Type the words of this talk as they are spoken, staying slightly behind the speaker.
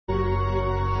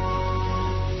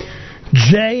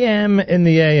JM in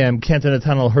the AM, Kenton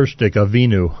Atanel Hershtik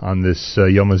Avinu on this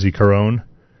Yom HaZikaron,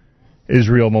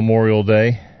 Israel Memorial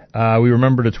Day. We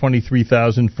remember the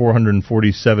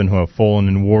 23,447 who have fallen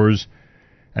in wars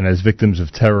and as victims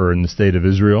of terror in the state of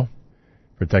Israel,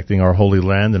 protecting our holy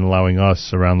land and allowing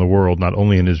us around the world, not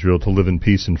only in Israel, to live in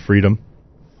peace and freedom.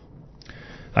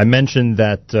 I mentioned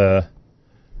that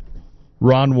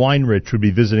Ron Weinrich would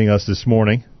be visiting us this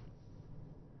morning.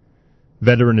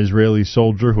 Veteran Israeli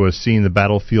soldier who has seen the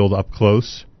battlefield up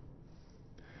close,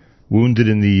 wounded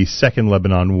in the Second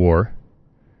Lebanon War,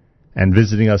 and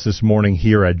visiting us this morning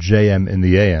here at JM in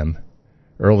the AM.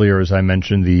 Earlier, as I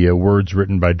mentioned, the words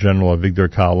written by General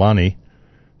Avigdor Kahalani,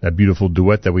 that beautiful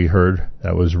duet that we heard,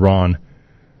 that was Ron,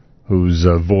 whose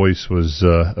voice was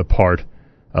a part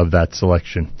of that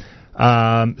selection.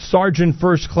 Sergeant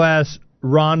First Class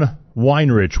Ron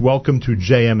Weinrich, welcome to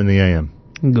JM in the AM.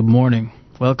 Good morning.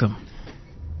 Welcome.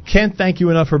 Can't thank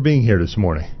you enough for being here this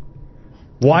morning.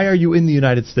 Why are you in the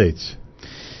United States?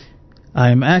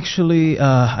 I'm actually,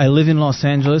 I live in Los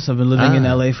Angeles. I've been living in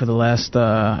LA for the last,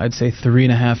 I'd say,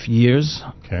 3.5 years.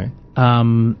 Okay.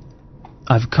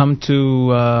 I've come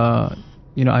to,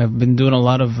 I've been doing a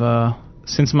lot of,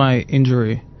 since my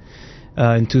injury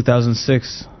in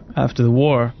 2006 after the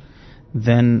war,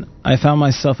 then I found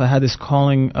myself, I had this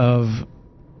calling of,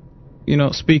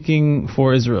 speaking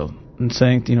for Israel. And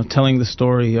saying, telling the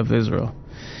story of Israel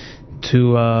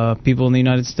to people in the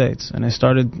United States. And I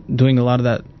started doing a lot of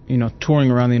that, touring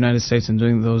around the United States and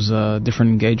doing those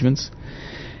different engagements.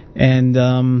 And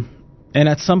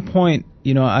at some point,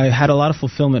 I had a lot of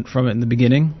fulfillment from it in the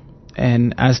beginning.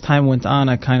 And as time went on,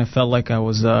 I kind of felt like I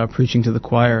was preaching to the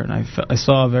choir. And I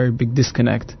saw a very big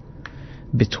disconnect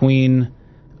between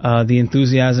the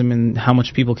enthusiasm and how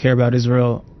much people care about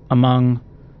Israel among,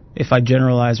 if I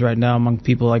generalize right now, among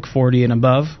people like 40 and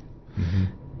above,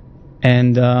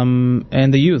 and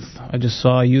the youth. I just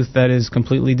saw a youth that is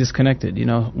completely disconnected.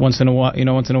 Once in a while,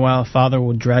 a father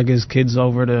would drag his kids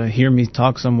over to hear me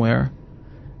talk somewhere,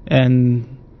 and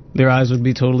their eyes would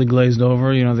be totally glazed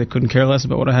over. They couldn't care less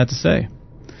about what I had to say,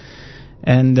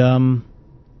 and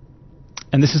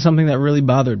this is something that really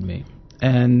bothered me.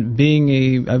 And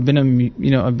I've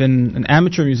been an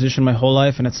amateur musician my whole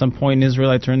life, and at some point in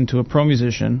Israel I turned into a pro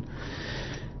musician,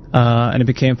 and it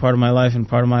became part of my life and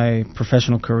part of my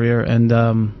professional career. And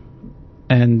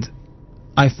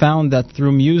I found that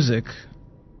through music,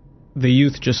 the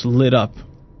youth just lit up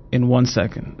in 1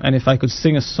 second. And if I could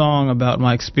sing a song about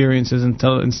my experiences and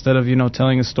instead of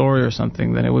telling a story or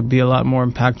something, then it would be a lot more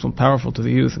impactful and powerful to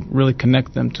the youth, and really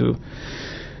connect them to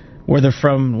where they're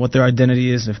from, what their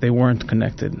identity is if they weren't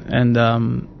connected. And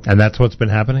that's what's been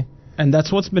happening? And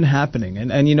that's what's been happening.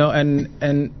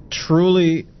 And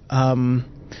truly,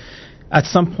 at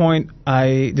some point,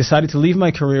 I decided to leave my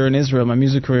career in Israel, my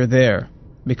music career there,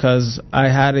 because I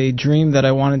had a dream that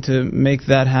I wanted to make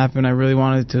that happen. I really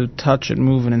wanted to touch and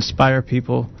move and inspire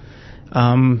people,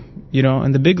 in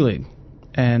the big league.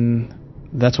 And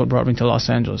that's what brought me to Los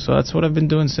Angeles. So that's what I've been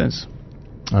doing since.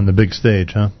 On the big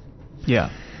stage, huh?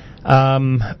 Yeah.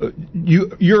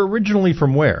 You're originally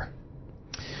from where?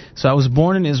 So I was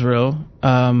born in Israel.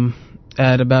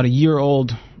 At about a year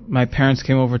old, my parents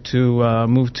came over to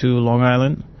move to Long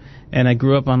Island, and I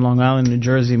grew up on Long Island, New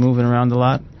Jersey, moving around a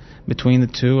lot between the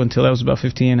two until I was about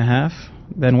 15 and a half.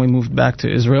 Then we moved back to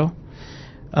Israel.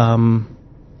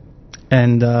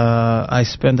 And I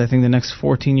spent, I think, the next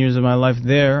 14 years of my life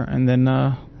there, and then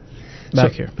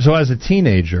back here. So as a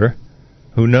teenager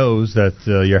who knows that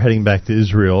you're heading back to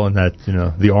Israel and that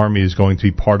the army is going to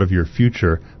be part of your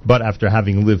future, but after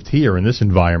having lived here in this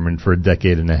environment for a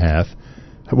decade and a half,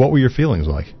 what were your feelings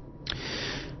like?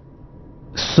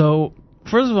 So,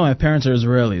 first of all, my parents are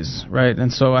Israelis, right?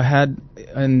 And so I had,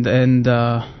 and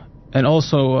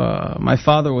also my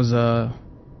father was a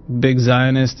big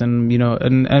Zionist, and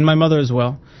and my mother as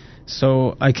well.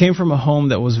 So I came from a home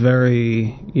that was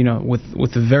very,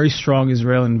 with a very strong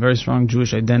Israeli and very strong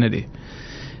Jewish identity.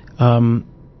 I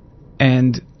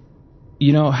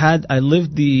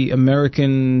lived the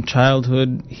American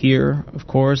childhood here, of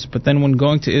course, but then when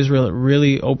going to Israel, it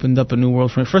really opened up a new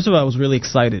world for me. First of all, I was really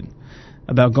excited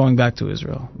about going back to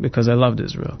Israel because I loved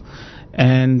Israel.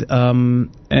 And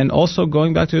also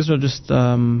going back to Israel just,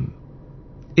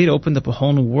 it opened up a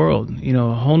whole new world,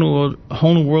 a whole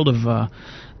new world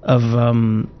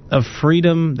of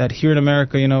freedom that here in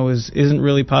America, isn't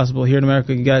really possible. Here in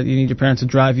America, you need your parents to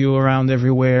drive you around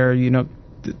everywhere.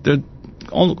 There are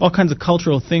all kinds of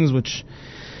cultural things which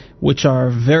are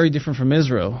very different from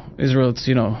Israel. Israel, it's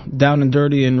down and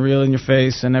dirty and real in your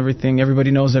face and everything.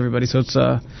 Everybody knows everybody. So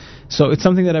it's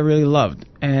something that I really loved.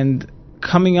 And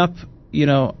coming up,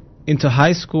 into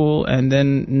high school and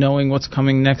then knowing what's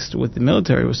coming next with the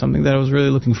military was something that I was really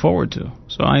looking forward to.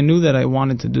 So I knew that I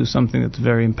wanted to do something that's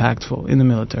very impactful in the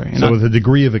military. So with a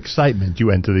degree of excitement, you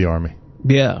enter the Army.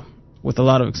 Yeah, with a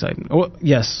lot of excitement. Well,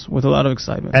 yes, with a lot of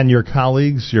excitement. And your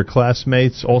colleagues, your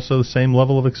classmates, also the same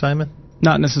level of excitement?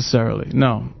 Not necessarily.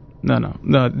 No.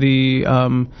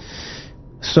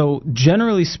 So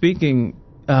generally speaking,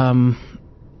 only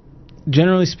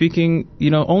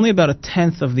about a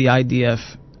tenth of the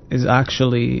IDF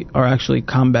are actually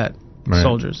combat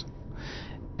soldiers,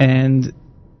 and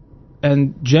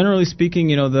generally speaking,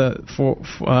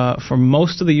 for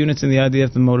most of the units in the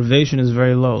IDF, the motivation is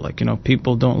very low. Like,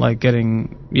 people don't like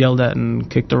getting yelled at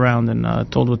and kicked around and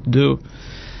told what to do.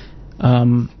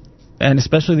 And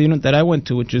especially the unit that I went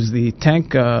to, which is the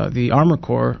tank, the Armor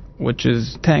Corps, which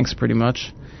is tanks pretty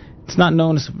much. It's not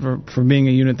known for being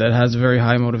a unit that has very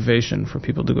high motivation for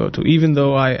people to go to, even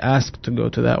though I asked to go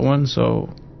to that one. So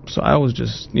I was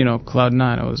just, cloud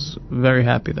nine. I was very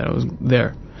happy that I was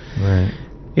there. Right.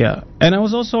 Yeah. And I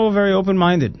was also very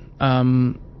open-minded.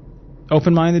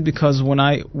 Open-minded because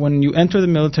when you enter the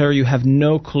military, you have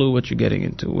no clue what you're getting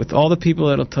into. With all the people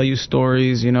that'll tell you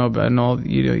stories, about and all,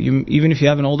 even if you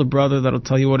have an older brother that'll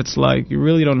tell you what it's like, you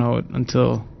really don't know it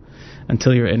until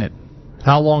you're in it.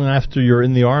 How long after you're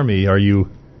in the Army do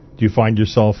you find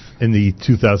yourself in the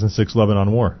 2006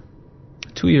 Lebanon War?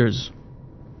 2 years.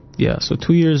 Yeah, so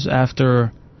 2 years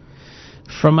after,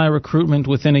 from my recruitment,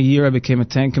 within a year I became a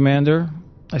tank commander.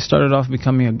 I started off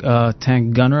becoming a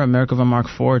tank gunner, a Merkava Mark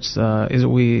IV.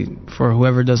 For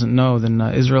whoever doesn't know, then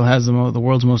Israel has the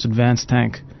world's most advanced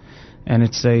tank, and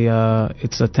it's a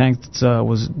tank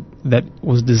that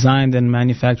was designed and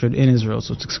manufactured in Israel,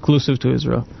 so it's exclusive to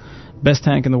Israel. Best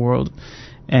tank in the world.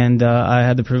 And I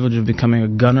had the privilege of becoming a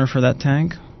gunner for that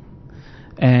tank,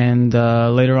 and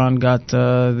later on got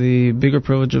the bigger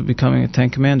privilege of becoming a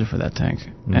tank commander for that tank.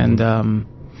 Mm-hmm.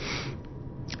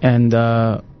 In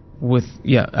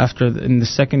the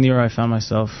second year I found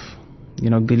myself,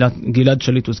 Gilad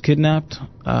Shalit was kidnapped.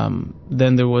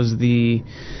 Then there was the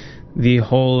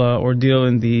whole ordeal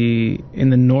in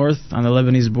the north on the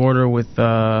Lebanese border with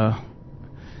Regev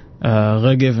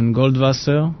and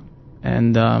Goldwasser.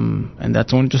 And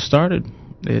that's when it just started.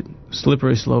 It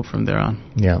slippery slope from there on.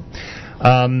 Yeah.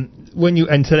 And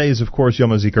today is, of course, Yom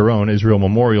HaZikaron, Israel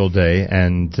Memorial Day,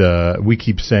 and we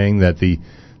keep saying that the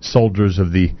soldiers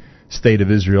of the State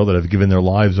of Israel that have given their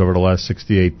lives over the last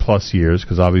 68 plus years,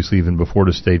 because obviously even before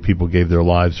the state, people gave their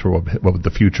lives for what the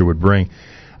future would bring.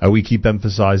 We keep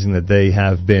emphasizing that they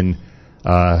have been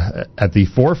at the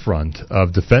forefront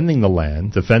of defending the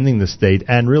land, defending the state,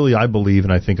 and really, I believe,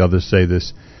 and I think others say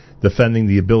this, defending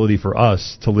the ability for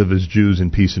us to live as Jews in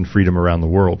peace and freedom around the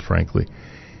world, frankly.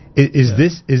 Is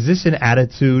this an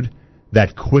attitude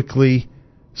that quickly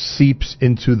seeps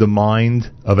into the mind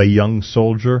of a young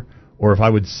soldier? Or if I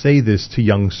would say this to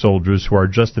young soldiers who are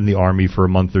just in the Army for a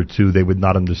month or two, they would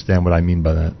not understand what I mean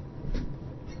by that.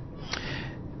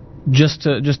 Just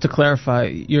to clarify,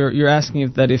 you're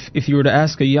asking if you were to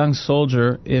ask a young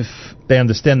soldier if they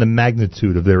understand the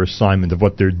magnitude of their assignment, of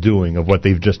what they're doing, of what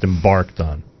they've just embarked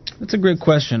on. That's a great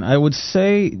question. I would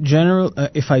say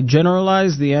if I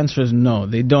generalize, the answer is no.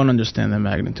 They don't understand the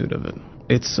magnitude of it.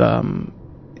 It's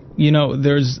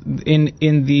there's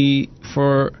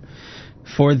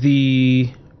for the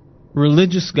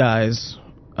religious guys,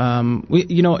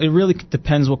 it really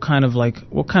depends what kind of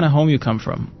home you come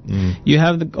from. You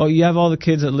have all the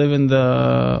kids that live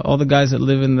all the guys that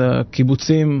live in the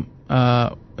kibbutzim,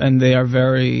 and they are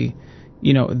very,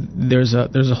 there's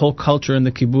a whole culture in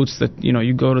the kibbutz that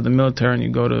you go to the military and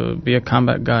you go to be a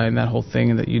combat guy and that whole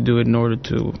thing, and that you do it in order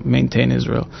to maintain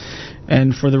Israel.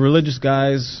 And for the religious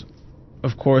guys,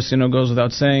 of course, goes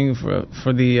without saying,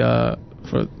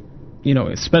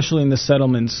 especially in the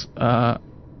settlements,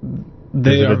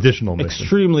 they are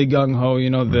extremely gung-ho.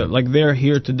 They're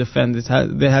here to defend. It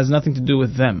has nothing to do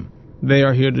with them. They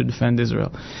are here to defend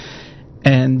Israel.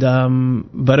 And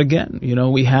but again,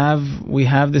 we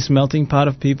have this melting pot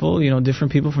of people,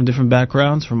 different people from different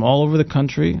backgrounds from all over the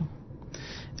country,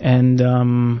 and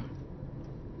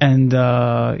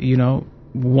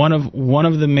one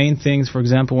of the main things, for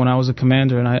example, when I was a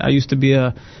commander, and I used to be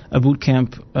a boot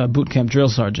camp drill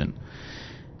sergeant.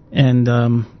 And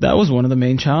that was one of the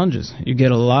main challenges. You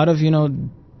get a lot of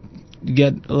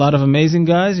amazing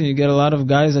guys, and you get a lot of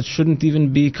guys that shouldn't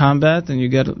even be combat, and you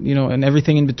get and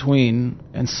everything in between.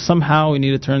 And somehow we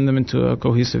need to turn them into a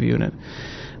cohesive unit.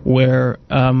 Where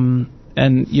the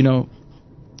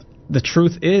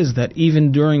truth is that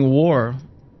even during war,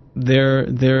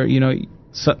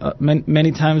 So,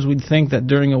 many times we'd think that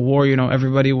during a war,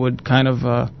 everybody would kind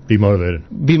of be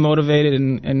motivated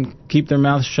and keep their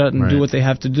mouths shut and do what they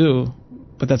have to do,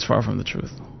 but that's far from the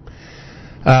truth.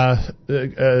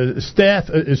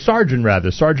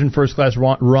 Sergeant First Class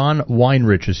Ron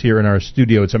Weinrich is here in our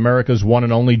studio. It's America's one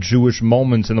and only Jewish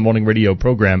Moments in the Morning radio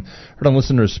program. Heard on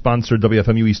listeners sponsored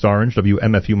WFMU East Orange,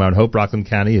 WMFU Mount Hope, Rockland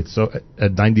County. It's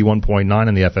at 91.9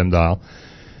 on the FM dial.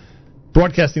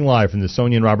 Broadcasting live from the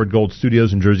Sonia and Robert Gold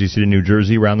studios in Jersey City, New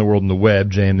Jersey, around the world on the web,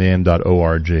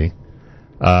 jmam.org.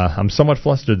 I'm somewhat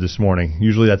flustered this morning.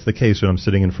 Usually that's the case when I'm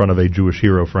sitting in front of a Jewish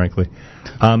hero, frankly.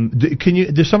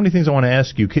 There's so many things I want to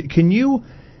ask you. Can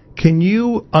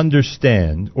you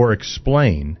understand or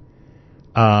explain,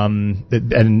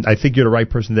 and I think you're the right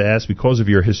person to ask because of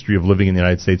your history of living in the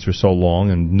United States for so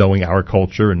long and knowing our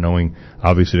culture and knowing,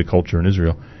 obviously, the culture in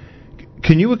Israel.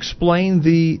 Can you explain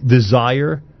the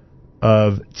desire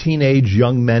of teenage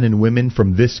young men and women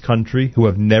from this country who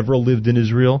have never lived in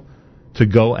Israel to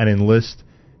go and enlist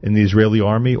in the Israeli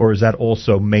army, or is that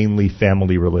also mainly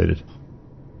family related?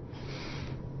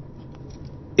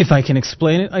 If I can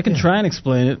explain it, I can try and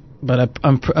explain it, but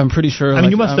I'm pretty sure. I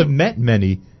mean, you must have met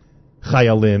many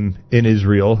Chayalim in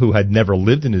Israel who had never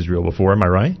lived in Israel before. Am I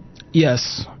right?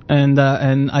 Yes, and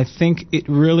I think it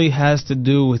really has to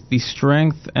do with the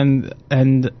strength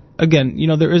and again,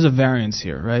 there is a variance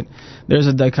here, right? There's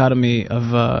a dichotomy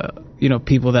of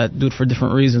people that do it for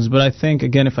different reasons, but I think,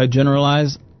 again, if I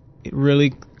generalize, it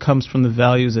really comes from the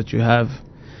values that you have,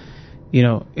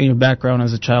 in your background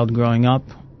as a child growing up,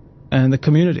 and the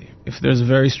community. If there's a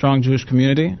very strong Jewish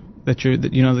community that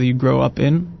you grow up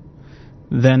in,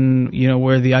 then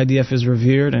where the IDF is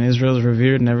revered and Israel is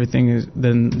revered and everything is,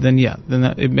 then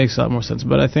that, it makes a lot more sense.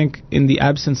 But I think in the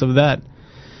absence of that,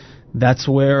 that's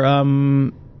where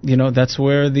that's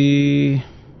where the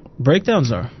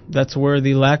breakdowns are. That's where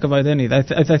the lack of identity.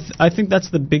 I think that's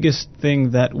the biggest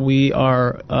thing that we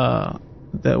are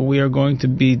going to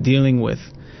be dealing with,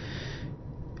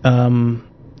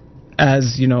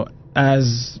 as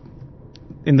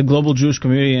in the global Jewish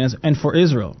community and for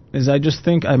Israel. Is I just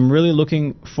think I'm really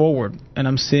looking forward, and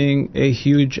I'm seeing a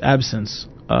huge absence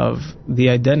of the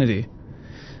identity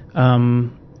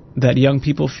that young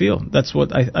people feel. That's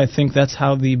what I think. That's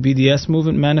how the BDS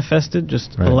movement manifested.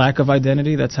 Just a lack of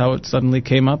identity. That's how it suddenly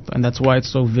came up, and that's why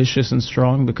it's so vicious and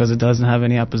strong, because it doesn't have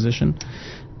any opposition.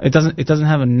 It doesn't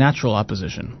have a natural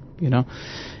opposition,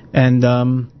 and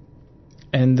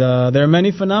there are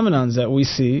many phenomenons that we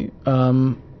see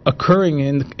occurring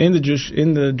in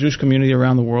the Jewish community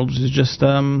around the world, which is just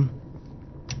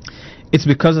it's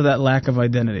because of that lack of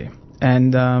identity.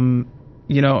 And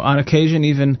on occasion,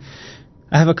 even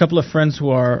I have a couple of friends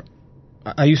who are.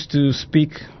 I used to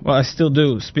speak. Well, I still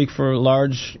do speak for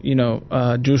large,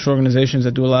 Jewish organizations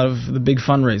that do a lot of the big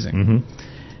fundraising. Mm-hmm.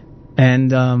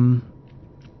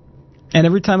 And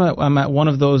every time I'm at one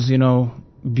of those,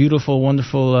 beautiful,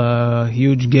 wonderful,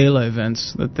 huge gala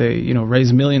events that they,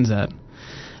 raise millions at,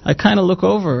 I kind of look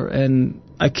over and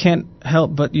I can't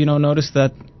help but, notice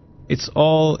that it's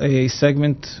all a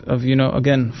segment of,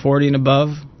 again, 40 and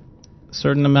above, a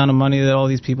certain amount of money that all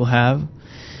these people have.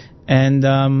 And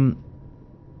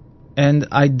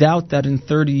I doubt that in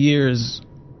 30 years,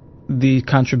 the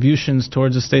contributions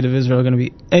towards the state of Israel are going to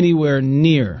be anywhere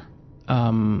near,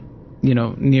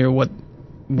 near what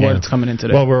it's coming in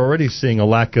today. Well, we're already seeing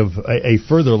a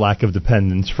further lack of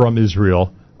dependence from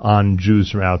Israel on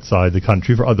Jews from outside the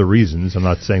country for other reasons. I'm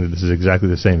not saying that this is exactly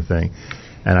the same thing,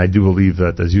 and I do believe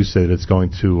that, as you said, it's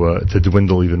going to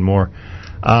dwindle even more.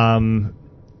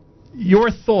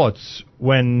 Your thoughts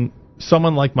when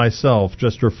someone like myself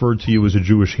just referred to you as a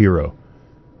Jewish hero?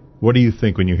 What do you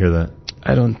think when you hear that?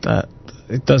 I don't.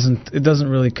 It doesn't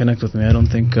really connect with me. I don't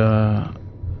think.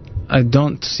 I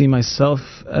don't see myself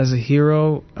as a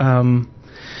hero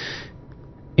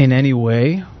in any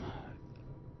way.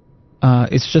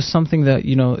 It's just something that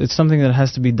it's something that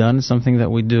has to be done. It's something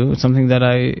that we do. It's something that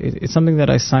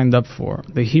I signed up for.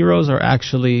 The heroes are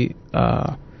actually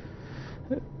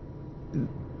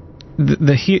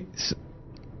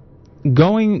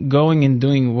going and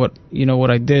doing what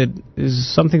I did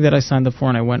is something that I signed up for,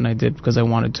 and I went and I did because I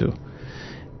wanted to.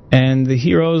 And the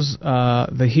heroes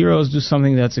do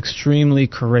something that's extremely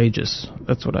courageous.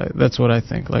 That's what I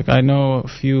think. Like, I know a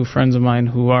few friends of mine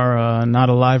who are not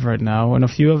alive right now, and a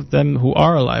few of them who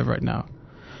are alive right now,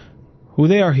 who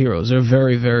they are heroes. They're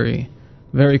very, very,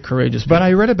 very courageous people. But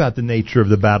I read about the nature of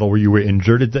the battle where you were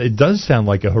injured. It does sound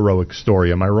like a heroic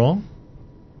story. Am I wrong?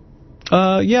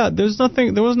 There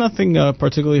was nothing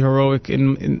particularly heroic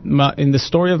in the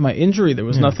story of my injury. There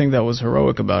was nothing that was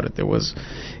heroic about it. There was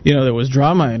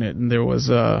drama in it, and there was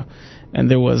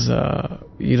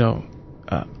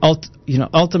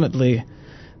ultimately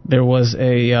there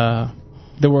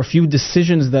were a few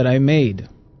decisions that I made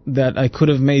that I could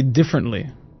have made differently,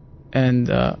 and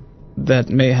that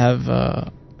may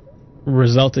have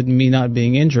resulted in me not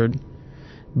being injured,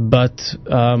 but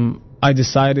I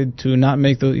decided to not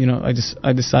make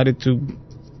I decided to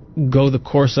go the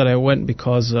course that I went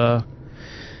because I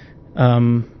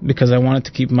wanted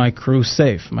to keep my crew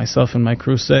safe, myself and my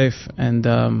crew safe, and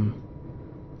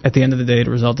at the end of the day, it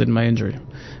resulted in my injury.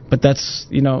 But that's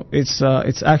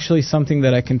it's actually something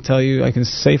that I can tell you, I can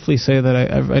safely say that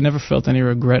I never felt any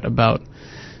regret about.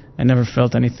 I never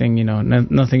felt anything,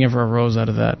 nothing ever arose out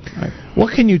of that.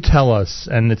 What can you tell us?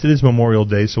 And it is Memorial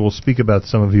Day, so we'll speak about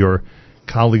some of your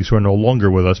colleagues who are no longer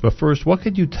with us. But first, what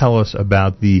could you tell us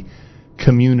about the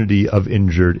community of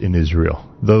injured in Israel?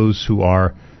 Those who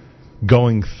are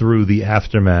going through the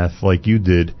aftermath, like you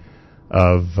did,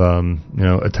 of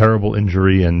a terrible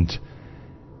injury and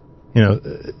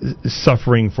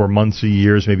suffering for months or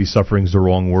years. Maybe suffering is the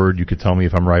wrong word. You could tell me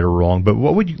if I'm right or wrong. But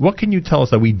what can you tell us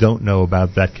that we don't know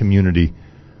about that community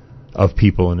of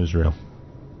people in Israel?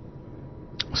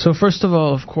 So first of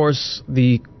all, of course,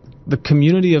 the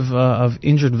community of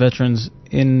injured veterans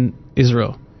in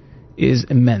Israel is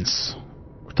immense.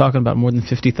 We're talking about more than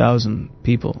 50,000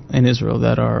 people in Israel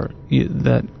that are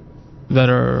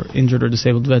injured or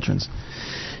disabled veterans.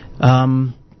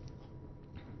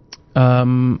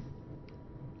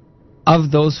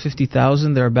 Of those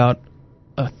 50,000, there are about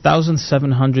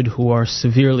 1,700 who are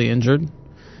severely injured.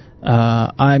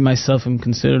 I myself am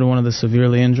considered one of the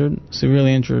severely injured.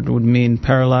 Severely injured would mean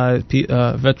paralyzed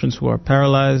veterans who are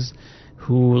paralyzed,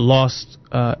 who lost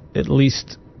at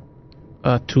least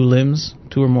 2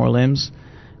 or more limbs,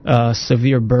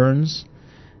 severe burns,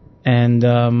 and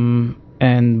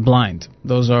blind.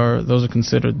 Those are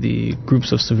considered the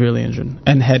groups of severely injured,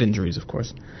 and head injuries, of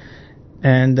course.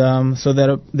 And so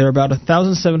that there are about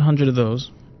 1,700 of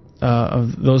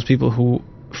those people who,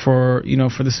 for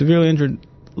the severely injured,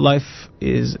 life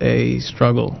is a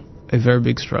struggle, a very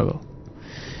big struggle.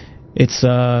 It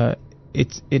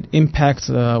impacts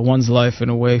one's life in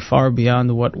a way far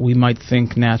beyond what we might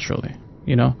think naturally.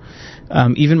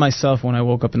 Even myself, when I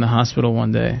woke up in the hospital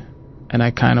one day, and I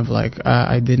kind of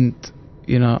I didn't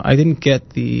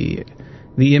get the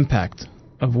impact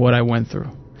of what I went through.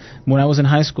 When I was in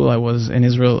high school, I was in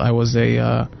Israel. I was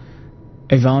a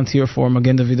volunteer for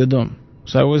Magen David Adom.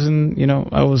 So I was in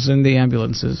the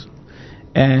ambulances.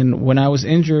 And when I was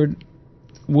injured,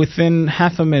 within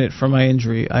half a minute from my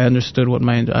injury, I understood what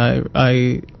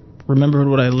I remembered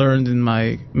what I learned in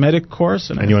my medic course,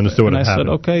 and you understood what had happened.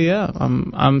 I said, okay, yeah,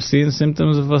 I'm seeing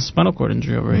symptoms of a spinal cord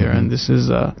injury over here, and this is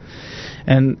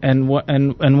and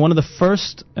one of the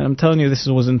first, and I'm telling you, this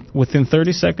was within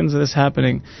 30 seconds of this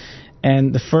happening.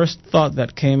 And the first thought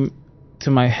that came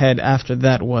to my head after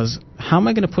that was, how am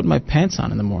I going to put my pants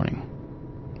on in the morning?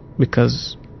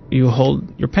 Because you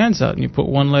hold your pants out and you put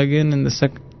one leg in and the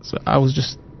second. So I was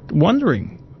just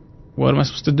wondering, what am I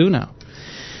supposed to do now?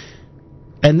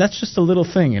 And that's just a little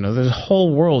thing, There's a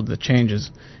whole world that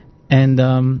changes, and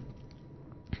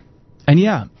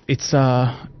yeah, it's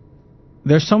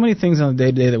there's so many things on the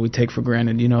day to day that we take for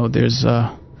granted. There's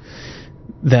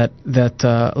that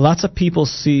lots of people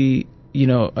see,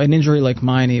 an injury like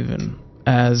mine even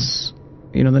as,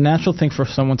 the natural thing for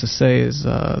someone to say is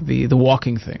the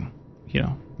walking thing,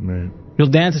 Right. You'll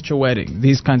dance at your wedding,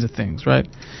 these kinds of things, right?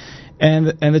 And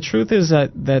the truth is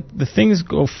that the things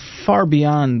go far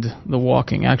beyond the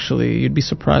walking. Actually, you'd be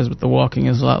surprised, but the walking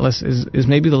is a lot less, is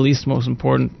maybe the least most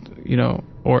important,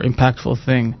 or impactful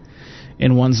thing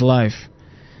in one's life.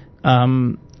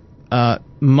 Most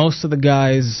of the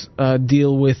guys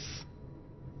deal with,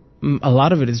 a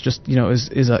lot of it is just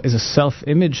is a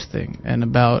self-image thing, and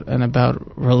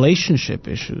about relationship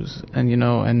issues, and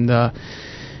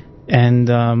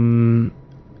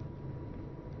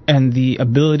the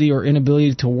ability or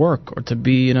inability to work or to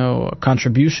be a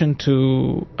contribution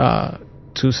to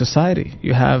society.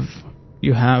 You have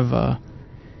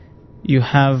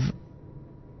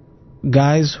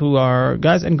guys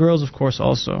and girls, of course,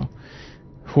 also,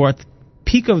 who are at the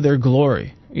peak of their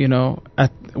glory, when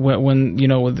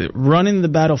running the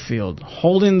battlefield,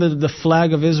 holding the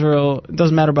flag of Israel. It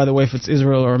doesn't matter, by the way, if it's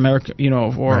Israel or America,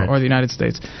 or the United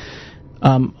States.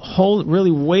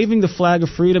 Really waving the flag of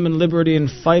freedom and liberty and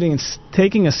fighting and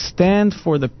taking a stand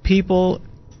for the people,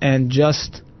 and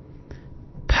just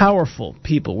powerful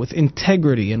people with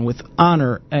integrity and with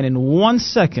honor. And in 1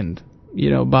 second,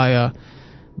 by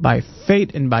by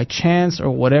fate and by chance or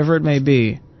whatever it may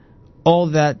be,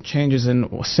 all that changes in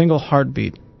a single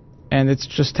heartbeat, and it's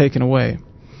just taken away.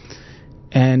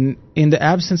 And in the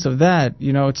absence of that,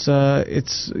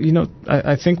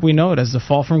 I think we know it as the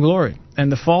fall from glory.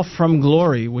 And the fall from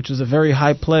glory, which is a very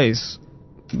high place,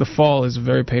 the fall is a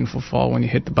very painful fall when you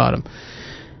hit the bottom.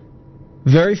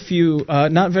 Very few,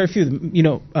 not very few,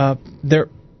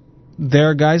 there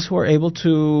are guys who are able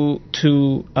to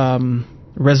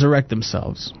resurrect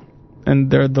themselves,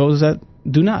 and there are those that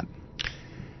do not.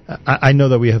 I know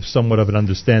that we have somewhat of an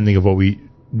understanding of what we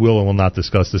will and will not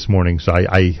discuss this morning, so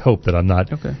I hope that I'm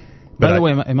not. Okay. By the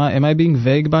way, am I being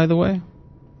vague? By the way,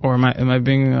 or am I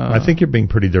being? I think you're being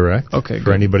pretty direct. Okay. For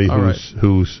good. anybody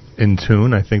who's in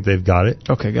tune, I think they've got it.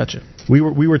 Okay, gotcha. We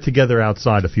were together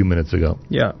outside a few minutes ago.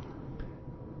 Yeah.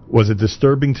 Was it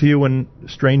disturbing to you when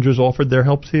strangers offered their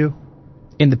help to you?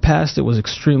 In the past, it was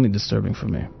extremely disturbing for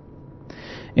me.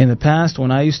 In the past,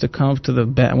 when I used to come to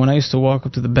when I used to walk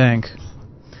up to the bank,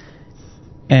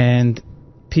 and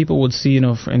people would see,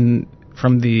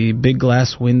 from the big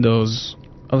glass windows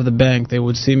of the bank, they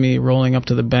would see me rolling up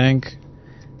to the bank.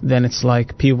 Then it's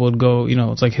like people would go,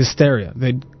 it's like hysteria.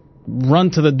 They'd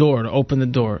run to the door to open the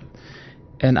door.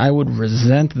 And I would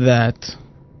resent that.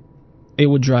 It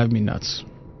would drive me nuts.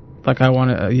 Like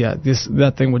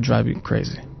that thing would drive me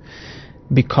crazy.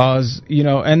 Because,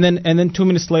 and then 2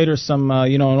 minutes later, some,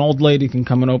 an old lady can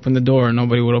come and open the door, and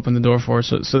nobody would open the door for her.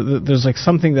 So there's like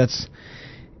something that's,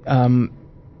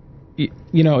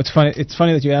 it's funny. It's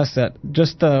funny that you asked that.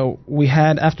 Just we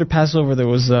had after Passover, there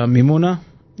was Mimuna.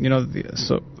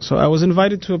 So I was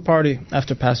invited to a party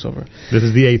after Passover. This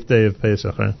is the 8th day of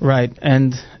Pesach, right? Right,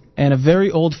 and a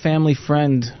very old family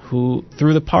friend who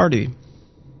threw the party,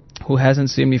 who hasn't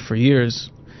seen me for years,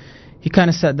 he kind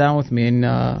of sat down with me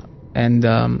and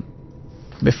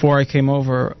before I came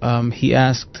over, he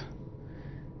asked,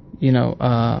 he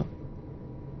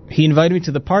invited me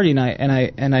to the party,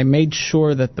 and I made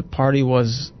sure that the party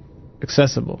was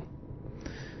accessible,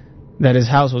 that his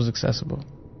house was accessible,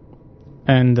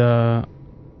 and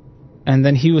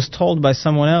then he was told by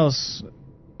someone else,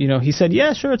 he said,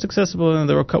 yeah, sure, it's accessible, and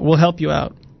we'll help you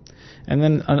out. And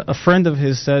then a friend of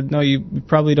his said, no, you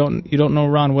probably don't know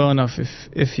Ron well enough.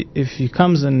 If he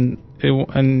comes and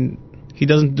he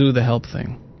doesn't do the help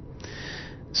thing.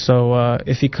 So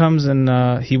if he comes and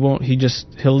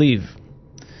he'll leave.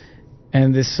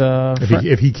 And this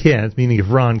if he can't, meaning if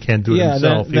Ron can't do it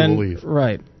himself, he will leave.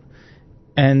 Right.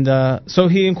 And so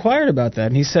he inquired about that,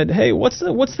 and he said, hey, what's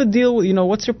the deal?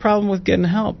 What's your problem with getting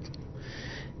help?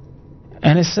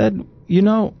 And I said,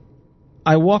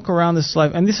 I walk around this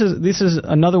life, and this is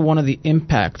another one of the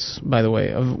impacts, by the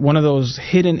way, of one of those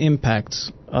hidden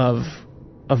impacts of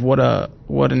what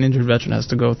an injured veteran has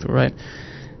to go through, right?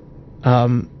 I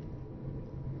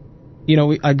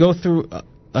go through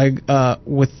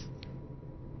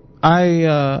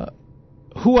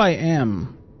who I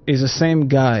am is the same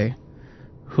guy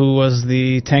who was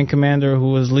the tank commander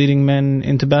who was leading men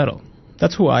into battle.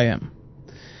 That's who I am.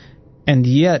 And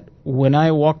yet, when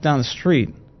I walk down the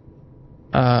street,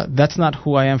 that's not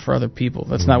who I am for other people.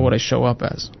 That's not what I show up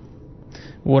as.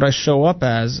 What I show up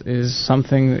as is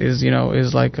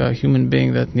like a human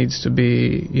being that needs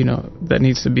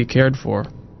to be cared for.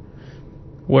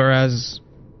 Whereas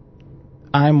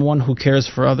I'm one who cares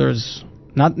for others.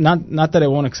 Not that I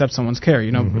won't accept someone's care,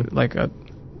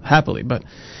 happily, but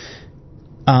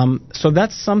so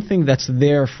that's something that's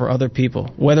there for other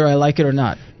people, whether I like it or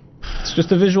not. It's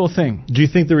just a visual thing. Do you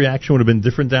think the reaction would have been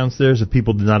different downstairs if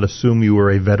people did not assume you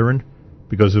were a veteran?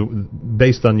 Because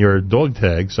based on your dog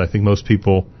tags, I think most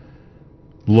people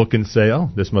look and say, "Oh,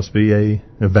 this must be a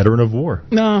veteran of war."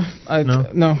 No. Would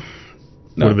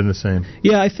have been the same.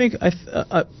 Yeah, I think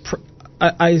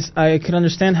I can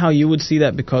understand how you would see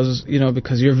that because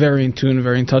you're very in tune,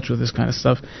 very in touch with this kind of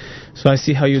stuff. So I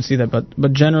see how you'd see that,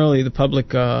 but generally the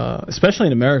public, especially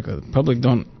in America, the public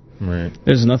don't. Right.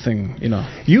 There's nothing,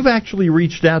 You've actually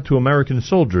reached out to American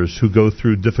soldiers who go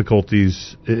through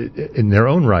difficulties in their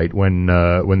own right when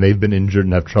they've been injured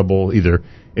and have trouble either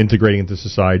integrating into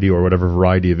society or whatever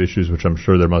variety of issues, which I'm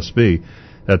sure there must be,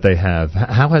 that they have.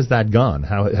 How has that gone?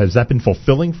 How has that been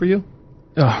fulfilling for you?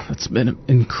 Oh, it's been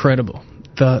incredible.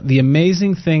 The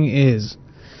amazing thing is,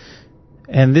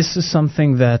 and this is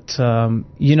something that,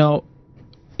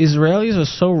 Israelis are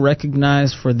so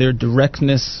recognized for their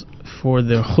directness, for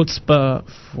their chutzpah,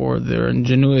 for their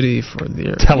ingenuity, for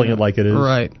their... Telling it like it is.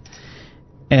 Right.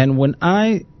 And when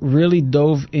I really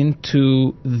dove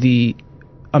into the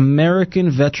American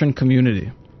veteran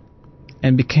community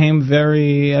and became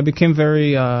very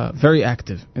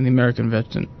active in the American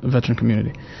veteran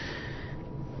community,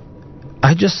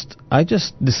 I just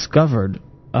discovered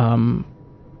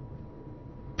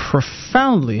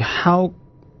profoundly how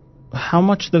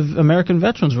much the American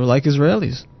veterans were like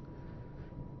Israelis.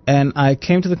 And I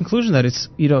came to the conclusion that it's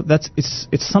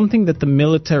something that the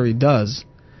military does,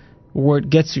 where it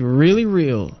gets you really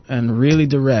real and really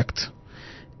direct,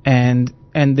 and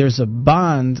there's a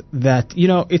bond that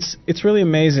it's really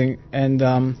amazing, and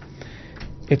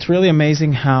it's really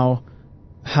amazing how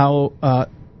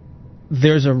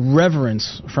there's a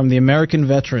reverence from the American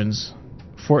veterans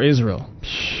for Israel.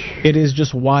 It is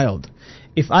just wild.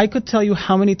 If I could tell you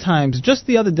how many times, just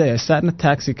the other day I sat in a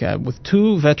taxi cab with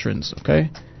two veterans, okay?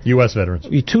 U.S. veterans.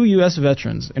 Two U.S.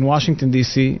 veterans in Washington,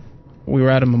 D.C. We were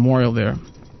at a memorial there.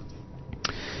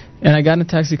 And I got in a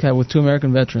taxi cab with two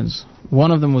American veterans.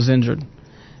 One of them was injured.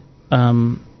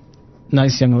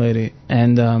 Nice young lady.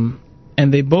 And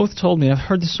they both told me, I've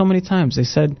heard this so many times, they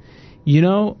said,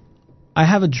 I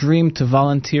have a dream to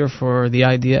volunteer for the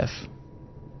IDF.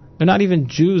 They're not even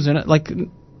Jews. And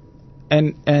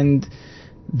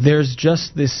there's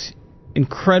just this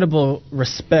incredible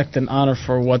respect and honor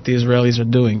for what the Israelis are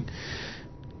doing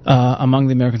among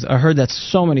the Americans. I heard that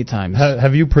so many times.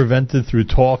 Have you prevented through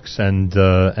talks and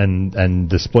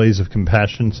displays of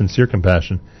compassion, sincere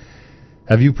compassion?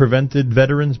 Have you prevented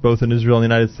veterans, both in Israel and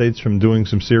the United States, from doing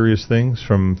some serious things,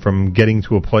 from getting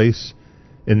to a place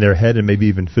in their head and maybe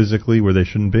even physically where they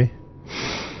shouldn't be?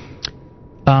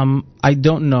 I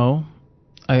don't know.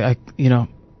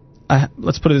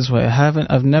 Let's put it this way: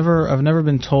 I've never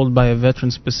been told by a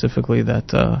veteran specifically that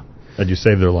that you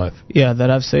saved their life. Yeah, that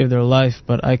I've saved their life.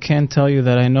 But I can tell you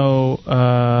that I know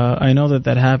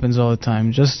that happens all the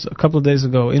time. Just a couple of days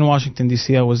ago in Washington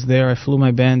D.C., I was there. I flew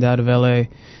my band out of L.A.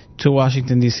 to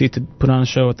Washington D.C. to put on a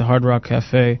show at the Hard Rock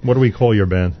Cafe. What do we call your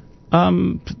band?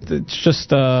 It's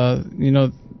just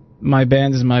my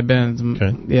band is my band.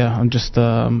 Okay. Yeah, I'm just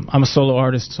I'm a solo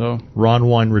artist, so. Ron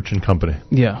Weinrich and Company.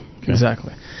 Yeah, okay.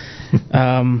 Exactly.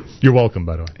 You're welcome,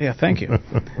 by the way. Yeah, thank you.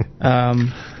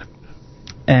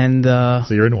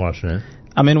 So you're in Washington.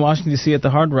 I'm in Washington D.C. at the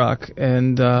Hard Rock,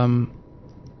 and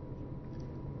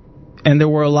there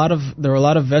were a lot of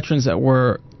veterans that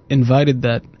were invited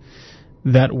that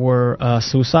were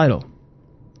suicidal.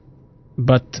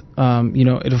 But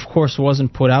it of course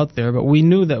wasn't put out there. But we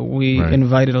knew that we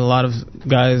invited a lot of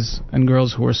guys and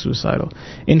girls who were suicidal.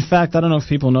 In fact, I don't know if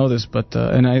people know this, but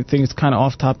and I think it's kind of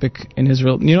off topic in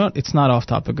Israel. You know what? It's not off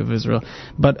topic of Israel.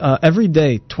 But every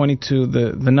day, 22.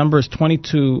 The number is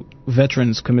 22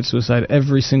 veterans commit suicide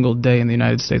every single day in the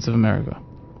United States of America.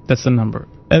 That's the number.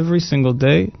 Every single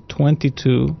day,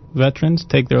 22 veterans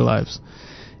take their lives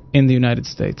in the United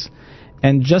States.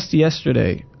 And just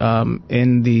yesterday,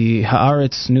 in the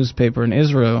Haaretz newspaper in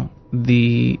Israel,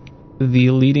 the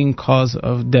leading cause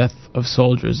of death of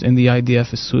soldiers in the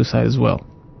IDF is suicide as well,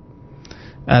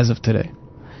 as of today.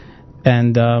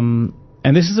 And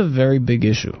this is a very big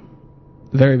issue,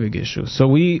 very big issue. So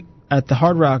we, at the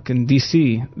Hard Rock in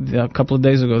D.C. a couple of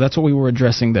days ago, that's what we were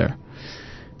addressing there.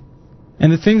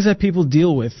 And the things that people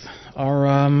deal with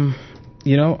are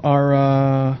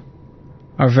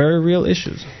very real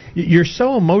issues. You're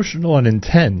so emotional and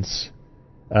intense.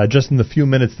 Just in the few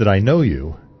minutes that I know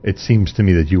you, it seems to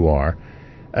me that you are.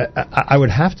 I would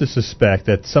have to suspect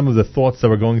that some of the thoughts that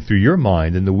were going through your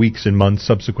mind in the weeks and months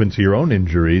subsequent to your own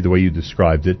injury, the way you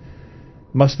described it,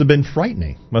 must have been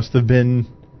frightening. Must have been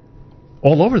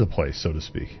all over the place, so to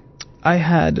speak. I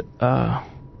had, I'll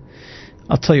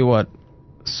tell you what.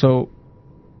 So,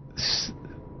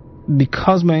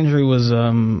 because my injury was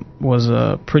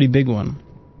a pretty big one,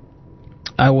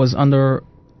 I was under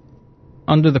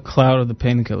the cloud of the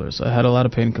painkillers. I had a lot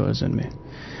of painkillers in me.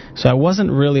 So I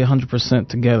wasn't really 100%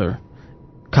 together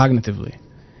cognitively.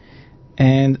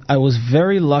 And I was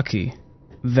very lucky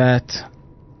that,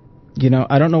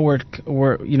 I don't know where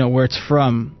it's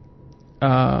from.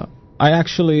 I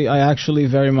actually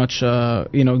very much,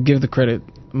 give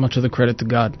much of the credit to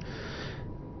God.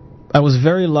 I was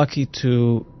very lucky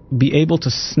to be able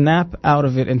to snap out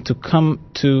of it and to come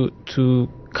to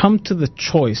the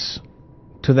choice,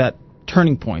 to that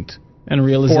turning point and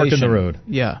realization. Fork in the road.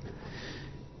 Yeah.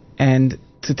 And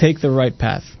to take the right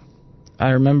path.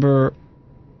 I remember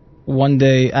one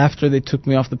day after they took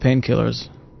me off the painkillers,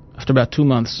 after about 2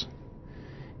 months,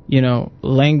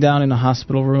 laying down in a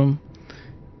hospital room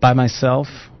by myself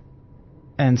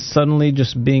and suddenly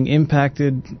just being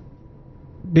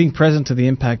present to the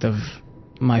impact of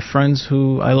my friends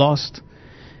who I lost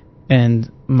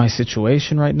and my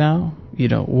situation right now.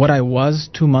 What I was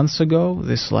 2 months ago,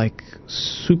 this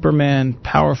Superman,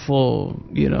 powerful,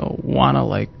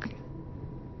 wanna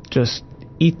just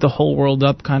eat the whole world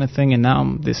up kind of thing, and now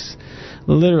I'm this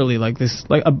literally like this,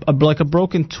 like a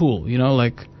broken tool, you know,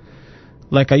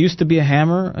 like I used to be a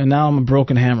hammer and now I'm a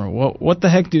broken hammer. What the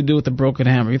heck do you do with a broken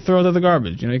hammer? You throw it in the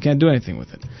garbage. You know, you can't do anything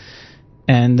with it.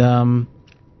 And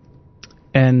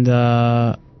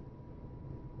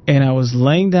I was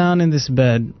laying down in this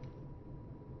bed,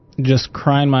 just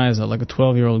crying my eyes out like a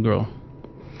 12-year-old girl.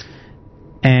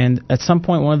 And at some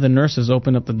point, one of the nurses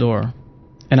opened up the door,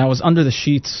 and I was under the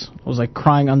sheets. I was like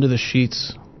crying under the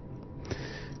sheets.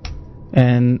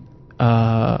 And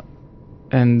a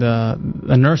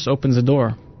nurse opens the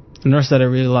door, a nurse that I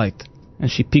really liked,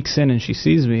 and she peeks in and she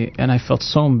sees me, and I felt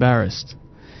so embarrassed.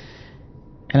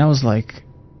 And I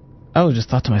just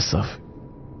thought to myself,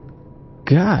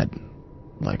 God,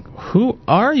 like, who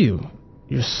are you?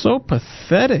 You're so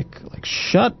pathetic. Like,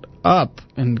 shut up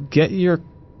and get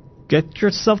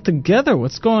yourself together.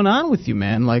 What's going on with you,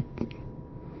 man? Like,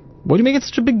 what are you making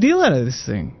such a big deal out of this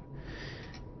thing?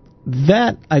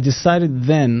 That I decided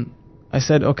then. I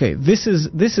said, okay, this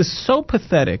is so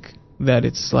pathetic that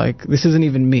it's like, this isn't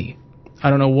even me. I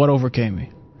don't know what overcame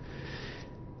me.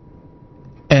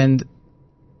 And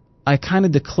I kind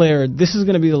of declared, this is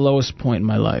going to be the lowest point in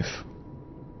my life.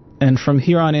 And from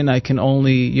here on in, I can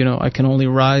only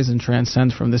rise and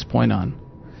transcend from this point on.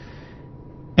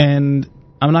 And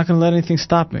I'm not going to let anything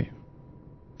stop me.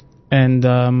 And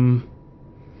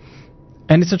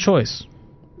it's a choice,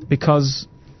 because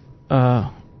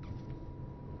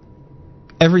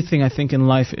everything I think in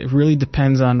life, it really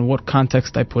depends on what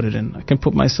context I put it in. I can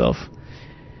put myself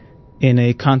in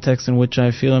a context in which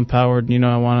I feel empowered. You know,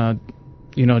 I want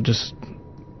to, just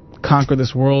conquer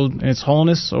this world in its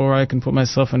wholeness, or I can put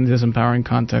myself in this empowering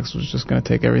context, which is just going to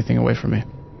take everything away from me.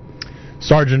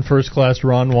 Sergeant First Class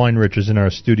Ron Weinrich is in our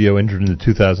studio, injured in the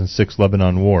 2006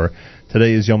 Lebanon War.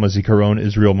 Today is Yom HaZikaron,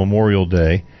 Israel Memorial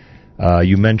Day.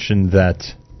 You mentioned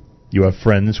that you have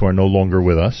friends who are no longer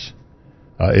with us.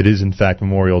 It is, in fact,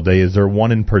 Memorial Day. Is there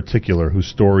one in particular whose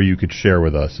story you could share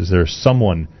with us? Is there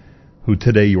someone who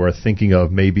today you are thinking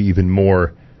of, maybe even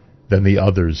more than the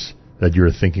others that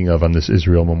you're thinking of on this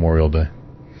Israel Memorial Day?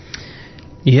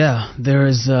 Yeah, there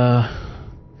is a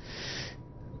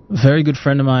very good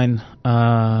friend of mine.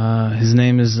 His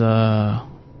name is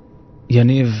Yaniv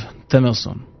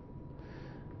Temelson.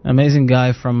 Amazing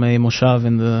guy from a moshav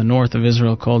in the north of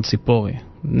Israel called Tzipori,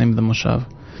 the name of the moshav.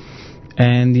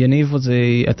 And Yaniv was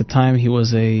at the time he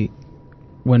was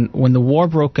when the war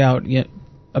broke out,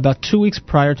 about 2 weeks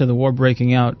prior to the war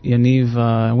breaking out, Yaniv,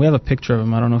 and we have a picture of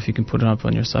him. I don't know if you can put it up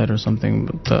on your site or something,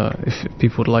 but if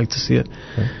people would like to see it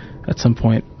at some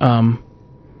point.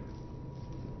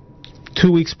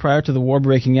 2 weeks prior to the war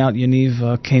breaking out,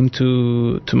 Yaniv came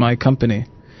to my company,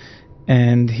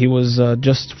 and he was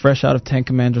just fresh out of tank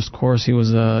commander's course. He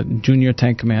was a junior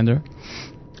tank commander,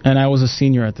 and I was a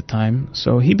senior at the time.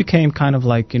 So he became kind of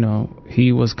like,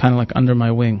 he was kind of like under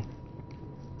my wing,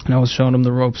 and I was showing him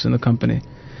the ropes in the company.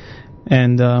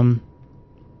 And a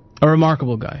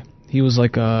remarkable guy. He was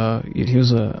like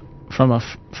from a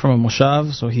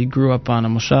moshav, so he grew up on a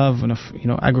moshav in a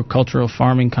agricultural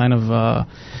farming kind of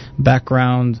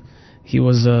background. He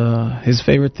was his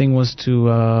favorite thing was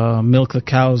to milk the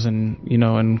cows and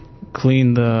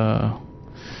clean the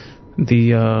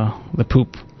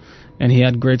poop. And he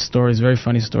had great stories, very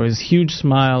funny stories. Huge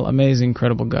smile, amazing,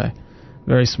 incredible guy,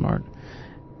 very smart.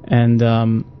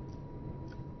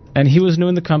 And he was new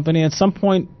in the company. At some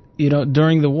point,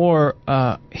 during the war,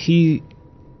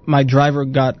 my driver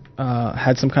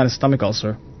had some kind of stomach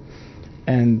ulcer,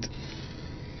 and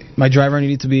my driver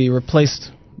needed to be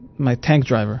replaced, my tank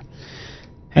driver.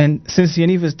 And since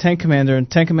Yaniv is tank commander, and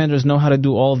tank commanders know how to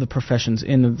do all of the professions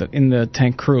in the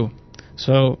tank crew,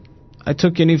 so I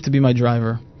took Yaniv to be my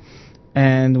driver.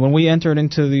 And when we entered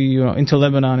into into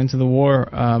Lebanon, into the war,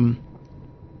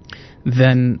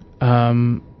 then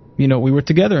we were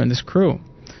together in this crew,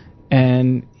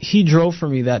 and he drove for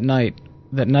me that night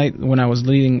when I was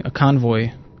leading a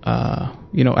convoy.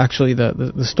 Actually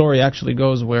the story actually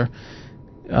goes where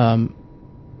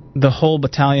the whole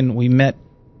battalion, we met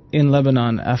in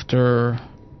Lebanon after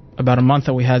about a month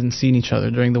that we hadn't seen each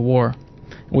other during the war.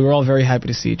 We were all very happy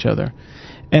to see each other.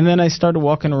 And then I started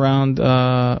walking around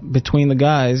between the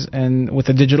guys and with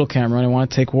a digital camera, and I wanted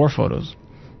to take war photos.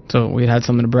 So we had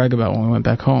something to brag about when we went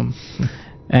back home.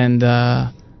 And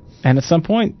at some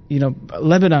point,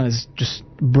 Lebanon is just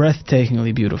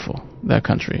breathtakingly beautiful, that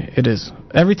country. It is.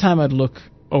 Every time I'd look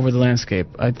over the landscape,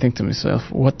 I'd think to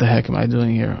myself, what the heck am I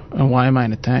doing here? And why am I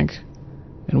in a tank?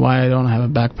 And why I don't have a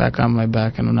backpack on my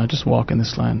back and I'm not just walking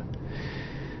this land?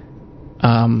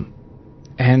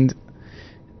 And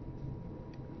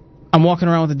I'm walking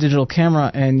around with a digital camera,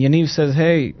 and Yaniv says,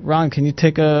 "Hey, Ron, can you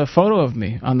take a photo of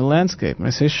me on the landscape?" And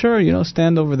I say, "Sure,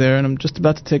 stand over there." And I'm just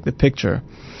about to take the picture.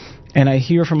 And I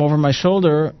hear from over my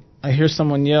shoulder, I hear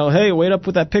someone yell, "Hey, wait up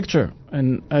with that picture."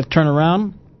 And I turn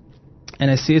around, and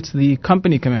I see it's the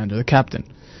company commander, the captain.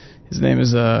 His name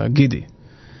is Gidi.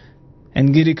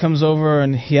 And Gidi comes over,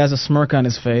 and he has a smirk on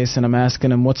his face, and I'm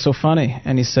asking him, "What's so funny?"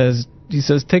 And he says,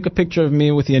 "Take a picture of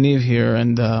me with Yaniv here,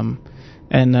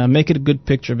 and make it a good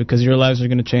picture because your lives are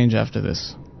going to change after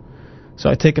this." So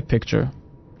I take a picture.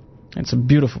 It's a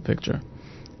beautiful picture.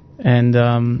 And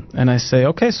I say,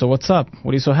 "Okay, so what's up?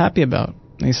 What are you so happy about?"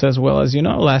 And he says, "Well, as you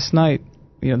know, last night,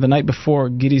 the night before,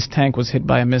 Gidi's tank was hit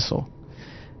by a missile.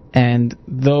 And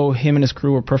though him and his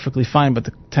crew were perfectly fine, but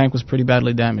the tank was pretty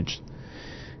badly damaged.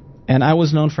 And I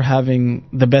was known for having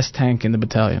the best tank in the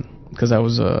battalion because I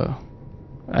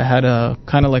had a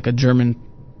kind of like a German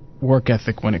work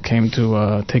ethic when it came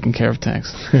to taking care of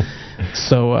tanks."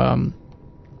 So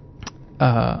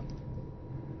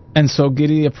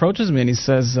Gidi approaches me and he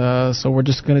says, "So we're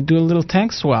just going to do a little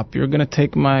tank swap. You're going to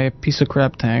take my piece of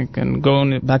crap tank and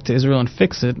go back to Israel and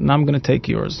fix it, and I'm going to take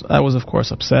yours." I was, of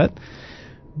course, upset.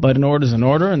 But an order's an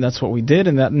order, and that's what we did.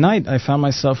 And that night, I found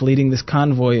myself leading this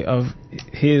convoy of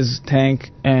his tank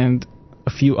and a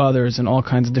few others in all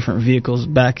kinds of different vehicles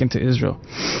back into Israel.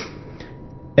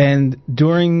 And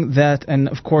during that, and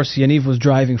of course, Yaniv was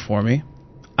driving for me.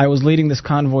 I was leading this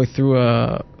convoy through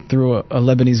a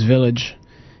Lebanese village.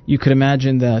 You could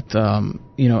imagine that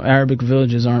Arabic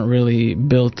villages aren't really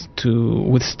built to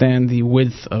withstand the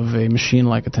width of a machine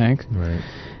like a tank. Right.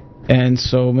 And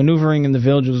so maneuvering in the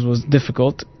villages was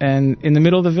difficult. And in the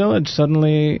middle of the village,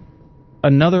 suddenly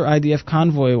another IDF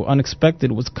convoy,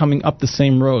 unexpected, was coming up the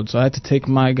same road. So I had to take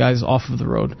my guys off of the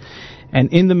road.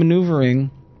 And in the maneuvering,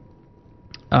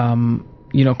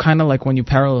 kind of like when you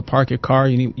parallel park your car,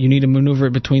 you need to maneuver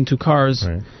it between two cars.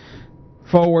 Right.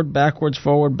 Forward, backwards,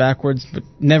 but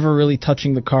never really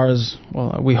touching the cars.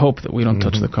 Well, we hope that we don't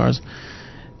touch the cars.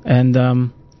 And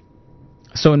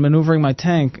so in maneuvering my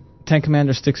tank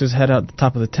commander sticks his head out the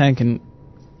top of the tank and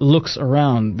looks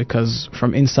around because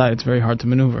from inside it's very hard to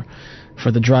maneuver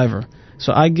for the driver.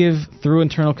 So I give, through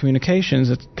internal communications,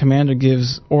 the commander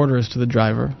gives orders to the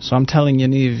driver. So I'm telling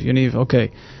Yaniv,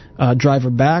 okay, driver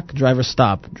back, driver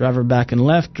stop, driver back and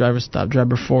left, driver stop,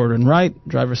 driver forward and right,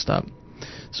 driver stop.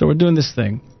 So we're doing this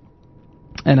thing.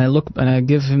 And I look and I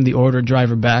give him the order,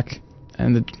 driver back,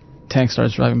 and the tank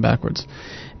starts driving backwards.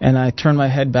 And I turn my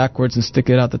head backwards and stick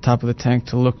it out the top of the tank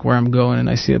to look where I'm going, and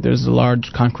I see that there's a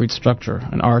large concrete structure,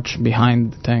 an arch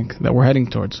behind the tank that we're heading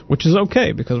towards, which is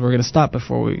okay because we're going to stop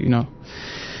before we,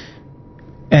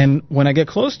 And when I get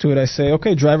close to it, I say,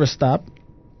 "Okay, driver, stop."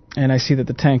 And I see that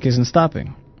the tank isn't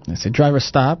stopping. I say, "Driver,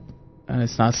 stop," and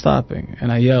it's not stopping.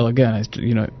 And I yell again.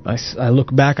 I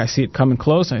look back, I see it coming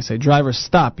close, and I say, "Driver,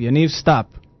 stop. Yaniv, stop."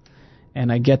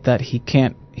 And I get that he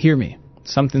can't hear me.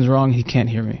 Something's wrong, he can't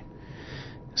hear me.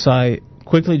 So I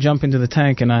quickly jump into the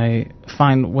tank and I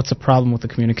find what's the problem with the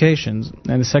communications.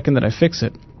 And the second that I fix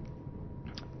it,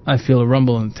 I feel a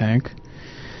rumble in the tank.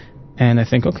 And I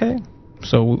think, okay,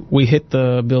 so we hit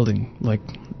the building. Like,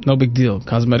 no big deal.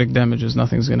 Cosmetic damages,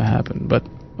 nothing's going to happen. But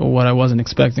what I wasn't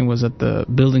expecting was that the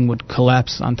building would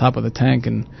collapse on top of the tank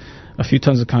and a few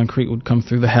tons of concrete would come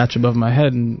through the hatch above my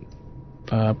head and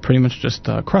pretty much just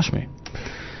crush me.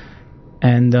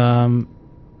 And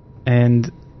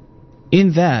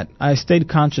in that, I stayed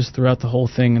conscious throughout the whole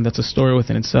thing, and that's a story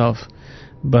within itself.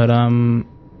 But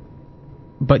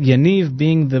Yaniv,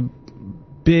 being the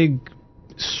big,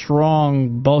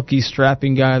 strong, bulky,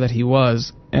 strapping guy that he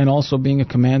was, and also being a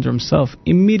commander himself,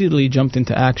 immediately jumped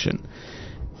into action.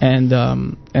 And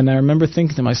I remember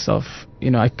thinking to myself,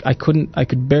 I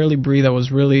could barely breathe. I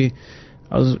was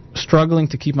struggling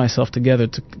to keep myself together.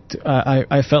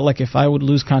 I felt like if I would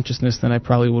lose consciousness, then I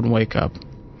probably wouldn't wake up.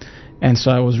 And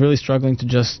so I was really struggling to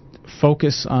just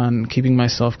focus on keeping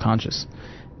myself conscious.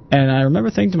 And I remember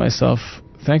thinking to myself,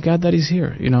 thank God that he's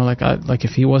here. Like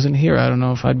if he wasn't here, I don't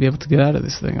know if I'd be able to get out of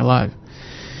this thing alive.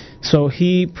 So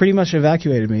he pretty much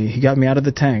evacuated me. He got me out of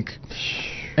the tank.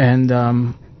 And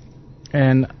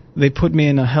they put me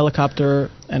in a helicopter,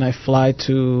 and I fly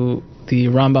to the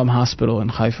Rambam Hospital in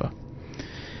Haifa.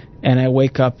 And I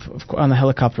wake up, on the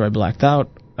helicopter I blacked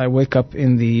out. I wake up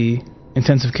in the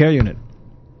intensive care unit.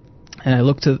 And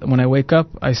when I wake up,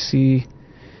 I see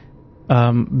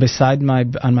on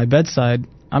my bedside,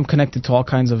 I'm connected to all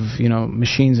kinds of,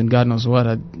 machines and God knows what.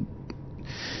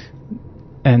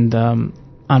 On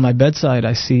my bedside,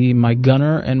 I see my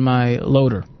gunner and my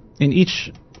loader.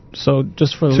 So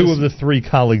just for two of the three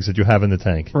colleagues that you have in the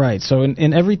tank. Right. So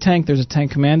in every tank, there's a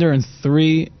tank commander and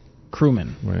three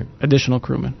crewmen, Right. additional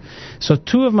crewmen. So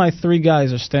 2 of my 3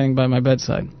 guys are staying by my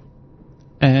bedside.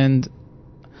 And,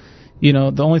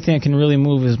 the only thing I can really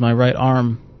move is my right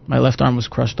arm. My left arm was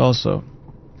crushed also.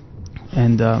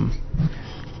 And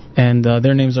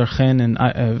their names are Chen and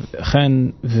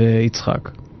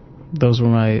Yitzchak. Those were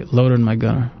my loader and my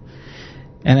gunner.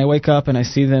 And I wake up and I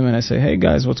see them and I say, "Hey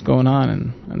guys, what's going on?"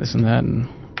 And this and that.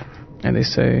 And they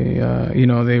say,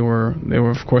 they were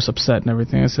of course upset and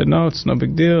everything. I said, "No, it's no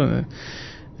big deal."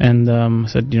 And I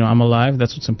said, "I'm alive.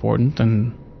 That's what's important."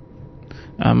 And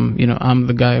I'm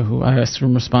the guy who I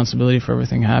assume responsibility for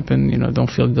everything happened. Don't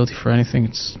feel guilty for anything.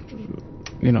 It's,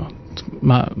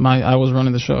 I was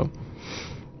running the show.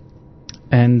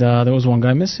 And there was one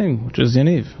guy missing, which was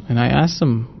Yaniv. And I asked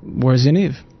him, "Where's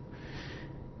Yaniv?"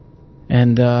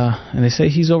 And they say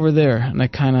he's over there. And I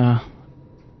kind of,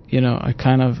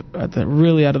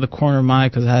 really out of the corner of my eye,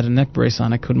 because I had a neck brace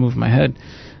on, I couldn't move my head.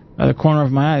 Out of the corner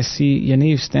of my eye, I see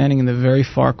Yaniv standing in the very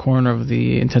far corner of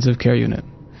the intensive care unit.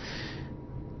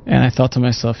 And I thought to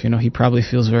myself, he probably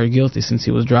feels very guilty since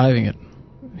he was driving it.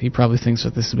 He probably thinks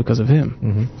that this is because of him.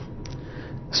 Mm-hmm.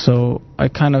 So I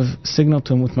kind of signaled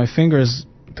to him with my fingers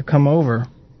to come over.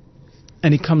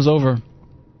 And he comes over.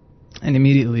 And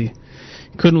immediately,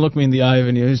 he couldn't look me in the eye.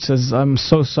 And he says, "I'm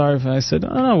so sorry." And I said,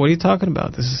 "No, what are you talking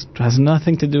about? This has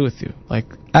nothing to do with you. Like,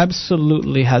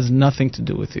 absolutely has nothing to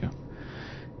do with you.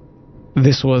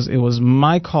 It was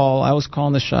my call. I was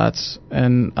calling the shots,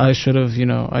 and I should have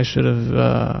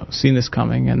seen this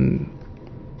coming, and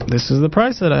this is the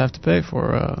price that I have to pay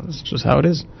for. It's just how it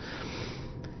is."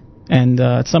 And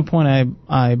at some point,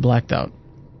 I blacked out,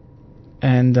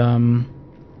 and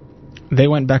they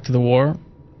went back to the war.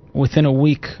 Within a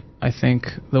week, I think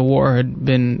the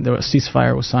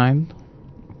ceasefire was signed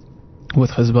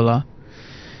with Hezbollah,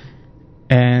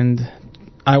 and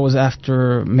I was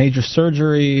after major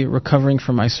surgery, recovering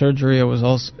from my surgery. I was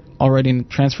also already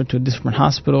transferred to a different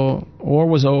hospital. War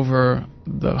was over.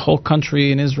 The whole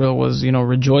country in Israel was,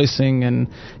 rejoicing and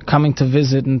coming to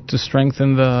visit and to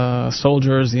strengthen the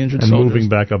soldiers, the injured soldiers. And moving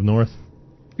back up north?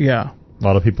 Yeah. A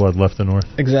lot of people had left the north.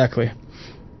 Exactly.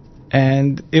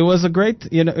 And it was a great,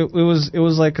 it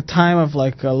was like a time of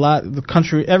like the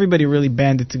country, everybody really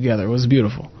banded together. It was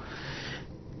beautiful.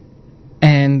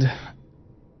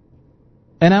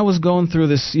 And I was going through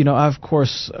this, of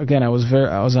course, again, I was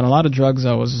on a lot of drugs.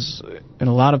 I was in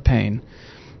a lot of pain.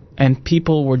 And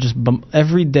people were just,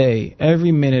 every day,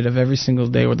 every minute of every single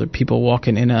day, were there people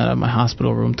walking in and out of my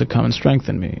hospital room to come and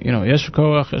strengthen me. Yeshua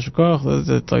Koach.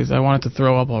 I wanted to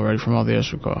throw up already from all the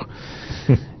Yeshua Koach.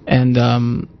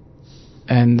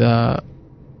 And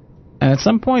at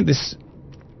some point, this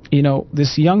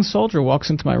young soldier walks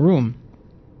into my room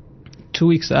 2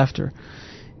 weeks after.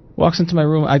 Walks into my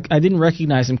room. I didn't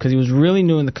recognize him because he was really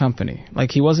new in the company.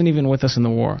 Like, he wasn't even with us in the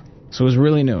war. So it was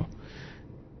really new.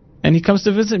 And he comes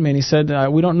to visit me, and he said,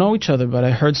 "We don't know each other, but I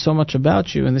heard so much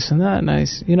about you," and this and that. And I,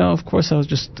 of course, I was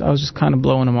just kind of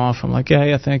blowing him off. I'm like,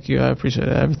 yeah, thank you. I appreciate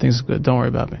it. Everything's good. Don't worry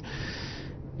about me.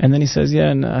 And then he says,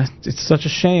 "Yeah, and it's such a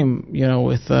shame,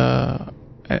 with..."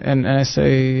 And I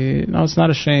say, "No, it's not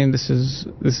a shame. This is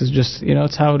just,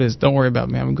 it's how it is. Don't worry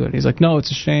about me. I'm good." He's like, "No, it's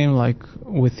a shame, like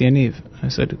with Yaniv." I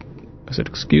said,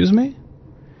 "Excuse me?"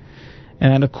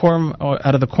 And out of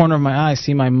the corner of my eye, I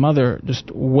see my mother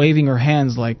just waving her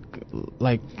hands like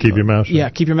keep your mouth shut. Yeah,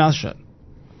 keep your mouth shut.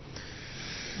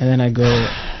 And then I go,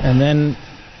 and then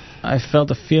I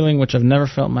felt a feeling which I've never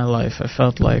felt in my life. I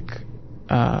felt like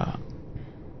I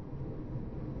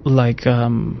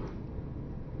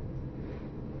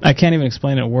can't even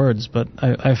explain it in words, but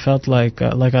I felt like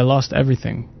I lost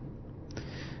everything.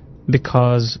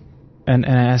 Because, and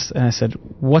I said,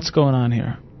 "What's going on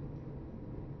here?"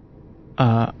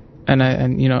 I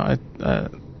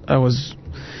was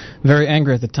very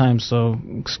angry at the time, so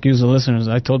excuse the listeners.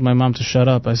 I told my mom to shut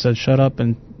up. I said, "Shut up,"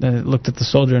 and then I looked at the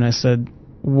soldier and I said,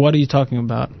 "What are you talking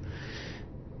about?"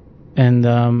 And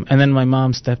then my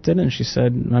mom stepped in and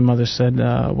my mother said,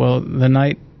 "Well, the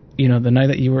night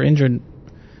that you were injured,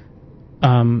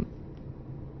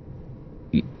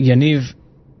 Yaniv,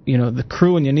 the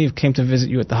crew and Yaniv came to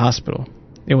visit you at the hospital.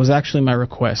 It was actually my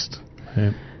request."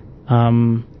 Right.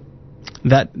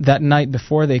 That night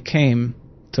before they came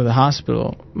to the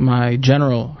hospital, my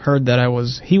general heard that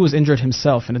he was injured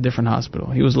himself in a different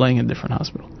hospital. He was laying in a different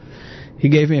hospital. He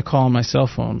gave me a call on my cell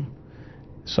phone.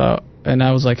 And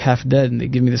I was like half dead, and they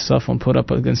give me the cell phone put up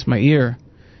against my ear.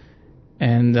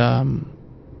 And the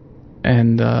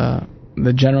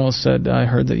general said, "I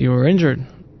heard that you were injured."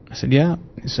 I said, "Yeah."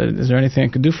 He said, "Is there anything I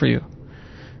could do for you?"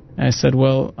 And I said,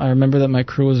 "Well, I remember that my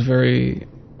crew was very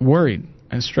worried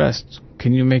and stressed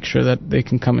can you make sure that they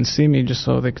can come and see me just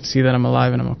so they can see that I'm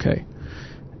alive and I'm okay?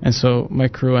 And so my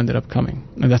crew ended up coming.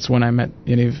 And that's when I met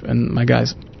Yaniv and my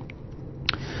guys.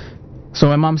 So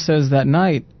my mom says that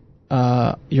night,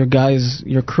 your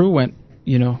crew went,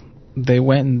 they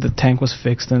went and the tank was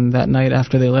fixed. And that night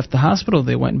after they left the hospital,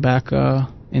 they went back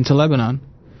into Lebanon.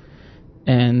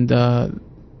 And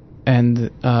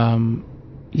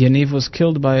Yaniv was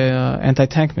killed by an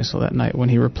anti-tank missile that night when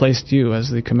he replaced you as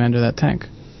the commander of that tank.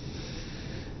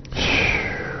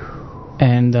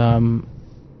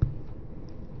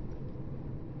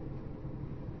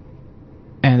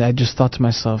 And I just thought to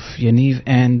myself, Yaniv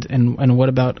and what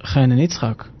about Chen and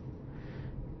Yitzchak?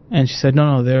 And she said,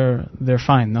 no, they're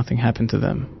fine. Nothing happened to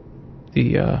them.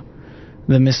 The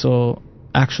missile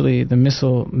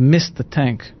missed the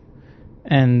tank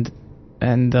and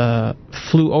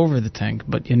flew over the tank,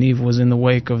 but Yaniv was in the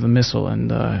wake of the missile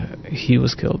and he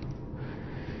was killed.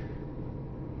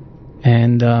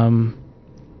 And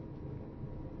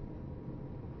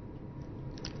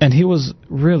he was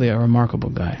really a remarkable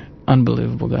guy.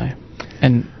 Unbelievable guy.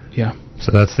 And yeah.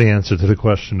 So that's the answer to the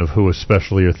question of who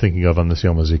especially you're thinking of on this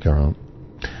Yom HaZikaron.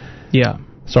 Yeah.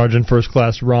 Sergeant First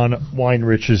Class Ron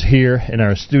Weinrich is here in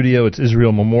our studio. It's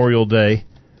Israel Memorial Day.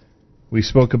 We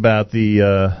spoke about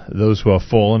those who have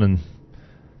fallen and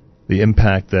the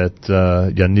impact that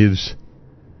Yaniv's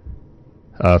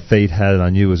fate had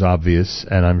on you is obvious,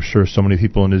 and I'm sure so many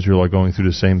people in Israel are going through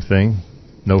the same thing.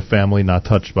 No family not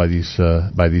touched by these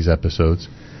episodes.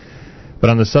 But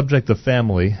on the subject of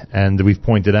family, and we've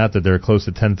pointed out that there are close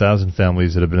to 10,000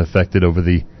 families that have been affected over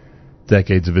the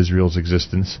decades of Israel's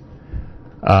existence.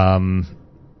 What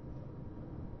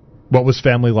was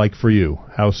family like for you?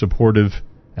 How supportive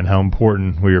and how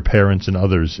important were your parents and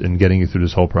others in getting you through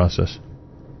this whole process?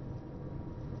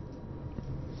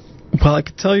 Well, I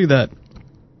could tell you that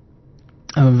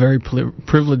I'm a very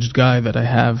privileged guy, that I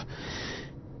have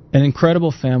an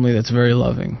incredible family that's very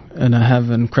loving, and I have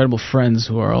incredible friends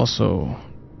who are also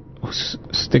who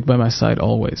stick by my side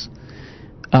always.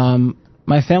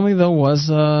 My family, though,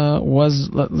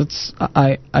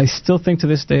 I still think to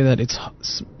this day that it's,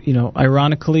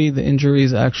 ironically, the injury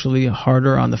is actually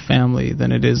harder on the family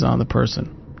than it is on the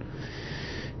person.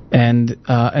 And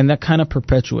that kind of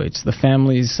perpetuates. The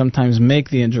families sometimes make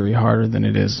the injury harder than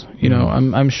it is.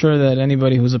 I'm sure that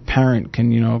anybody who's a parent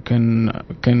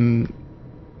can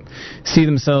see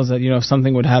themselves that, if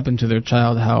something would happen to their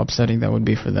child, how upsetting that would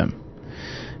be for them.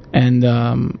 And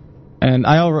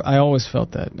I always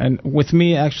felt that. And with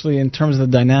me, actually, in terms of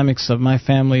the dynamics of my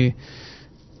family,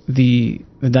 the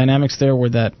dynamics there were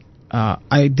that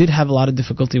I did have a lot of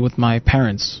difficulty with my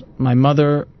parents. My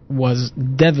mother was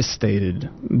devastated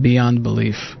beyond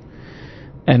belief.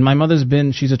 And my mother's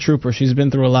she's a trooper. She's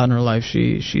been through a lot in her life.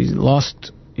 She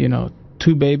lost, 2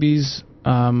 babies.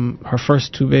 Her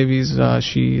first 2 babies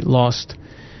she lost.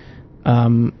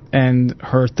 And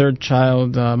her third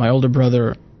child, my older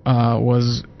brother,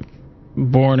 was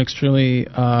born extremely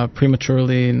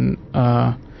prematurely and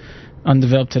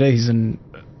undeveloped today. He's an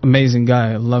amazing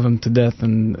guy. I love him to death,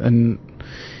 and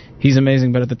he's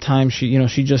amazing. But at the time, she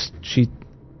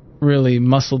really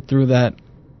muscled through that,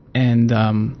 and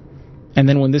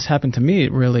then when this happened to me,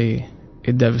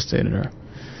 it devastated her.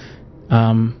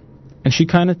 And she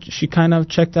kind of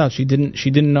checked out. She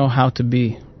didn't know how to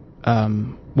be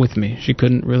with me. She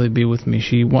couldn't really be with me.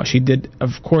 She did,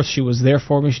 of course, she was there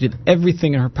for me. She did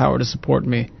everything in her power to support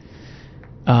me.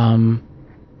 But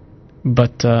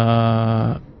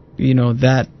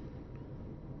that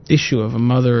issue of a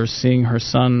mother seeing her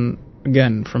son,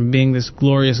 again, from being this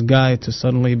glorious guy to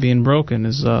suddenly being broken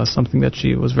is something that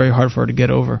was very hard for her to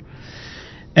get over.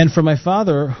 And for my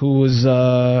father, who was,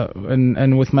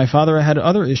 and with my father I had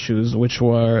other issues, which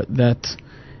were that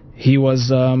he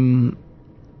was, my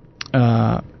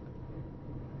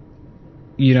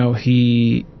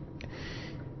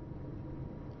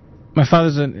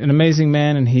father's an amazing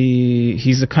man, and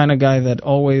he's the kind of guy that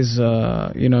always,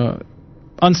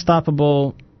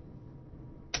 unstoppable,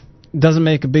 doesn't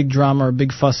make a big drama or a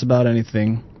big fuss about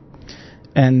anything.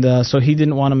 And so he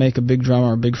didn't want to make a big drama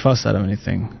or a big fuss out of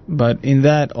anything. But in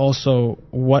that also,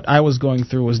 what I was going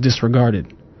through was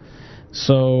disregarded.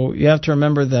 So you have to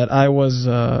remember that I was,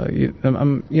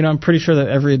 I'm pretty sure that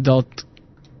every adult,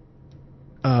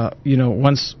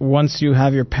 once you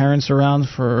have your parents around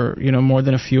for, more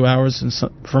than a few hours, and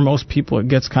for most people it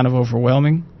gets kind of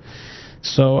overwhelming.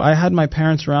 So I had my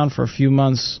parents around for a few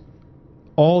months,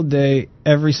 all day,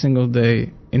 every single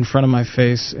day, in front of my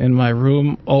face, in my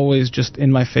room, always just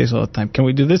in my face all the time. Can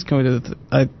we do this? Can we do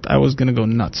that? I was going to go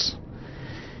nuts.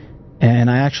 And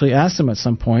I actually asked him at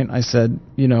some point, I said,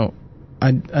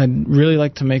 I'd really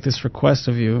like to make this request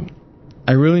of you.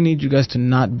 I really need you guys to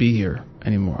not be here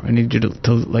anymore. I need you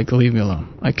to like leave me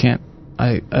alone. I can't.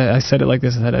 I said it like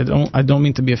this. I said I don't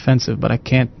mean to be offensive, but I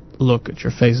can't look at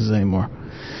your faces anymore.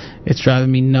 It's driving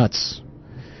me nuts.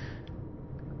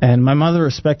 And my mother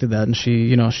respected that, and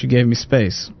she gave me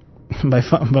space. My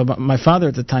father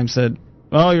at the time said,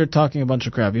 "Oh, you're talking a bunch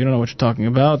of crap. You don't know what you're talking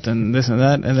about," and this and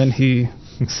that. And then he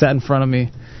sat in front of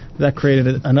me. That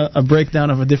created a breakdown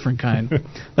of a different kind.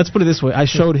 Let's put it this way: I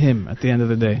showed him at the end of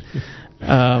the day.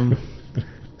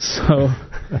 So,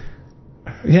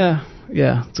 yeah,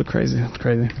 it's crazy.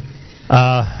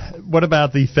 What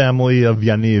about the family of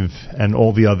Yaniv and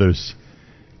all the others?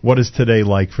 What is today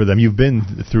like for them? You've been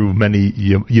through many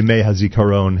Yemei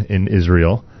HaZikaron in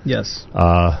Israel. Yes.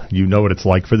 You know what it's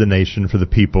like for the nation, for the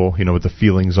people. You know what the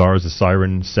feelings are as the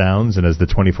siren sounds and as the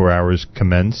 24 hours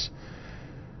commence.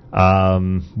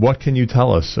 What can you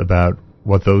tell us about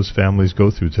what those families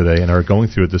go through today and are going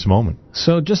through at this moment?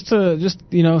 So just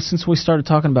since we started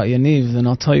talking about Yaniv, then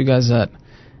I'll tell you guys that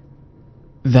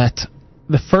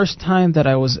the first time that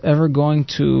I was ever going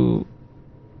to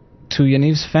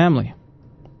Yaniv's family,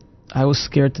 I was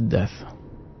scared to death.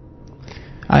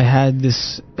 I had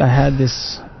this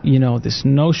this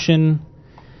notion.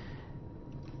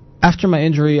 After my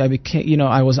injury, I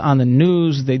was on the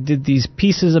news. They did these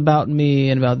pieces about me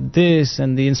and about this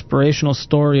and the inspirational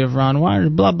story of Ron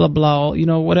Weiner, blah, blah, blah,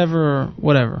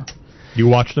 whatever. You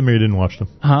watched them or you didn't watch them?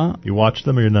 Huh? You watched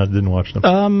them or didn't watch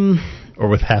them? Or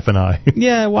with half an eye?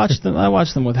 Yeah, I watched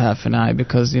them with half an eye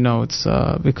because, it's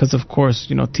because, of course,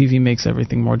 TV makes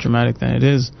everything more dramatic than it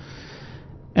is.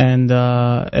 And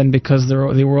because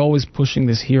they were always pushing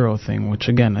this hero thing, which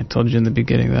again I told you in the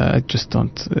beginning that I just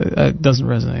don't, it doesn't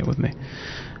resonate with me.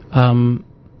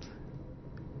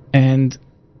 And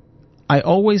I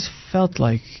always felt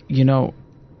like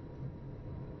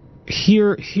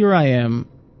here I am,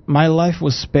 my life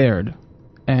was spared,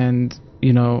 and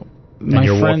and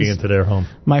you're walking into their home.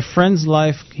 My friend's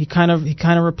life, he kind of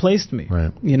replaced me.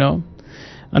 Right.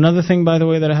 Another thing, by the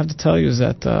way, that I have to tell you is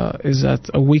that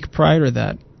a week prior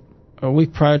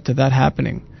to that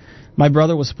happening, my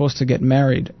brother was supposed to get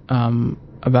married.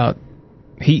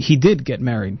 He did get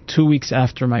married 2 weeks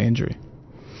after my injury,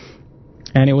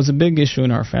 and it was a big issue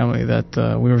in our family that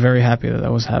we were very happy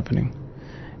that was happening.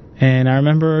 And I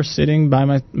remember sitting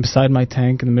beside my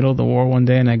tank in the middle of the war one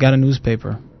day, and I got a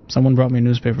newspaper. Someone brought me a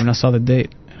newspaper, and I saw the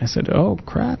date, and I said, "Oh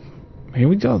crap! Here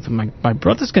we go. My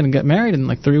brother's going to get married in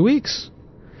like 3 weeks."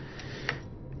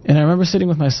 And I remember sitting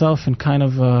with myself and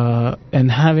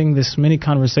and having this mini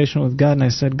conversation with God, and I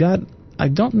said, "God, I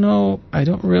don't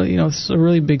really, this is a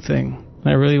really big thing.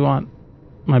 I really want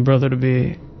my brother to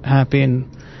be happy, and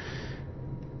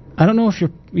I don't know if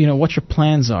what your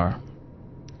plans are,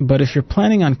 but if you're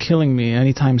planning on killing me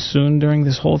anytime soon during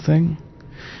this whole thing,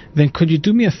 then could you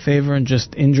do me a favor and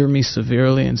just injure me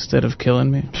severely instead of killing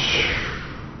me?"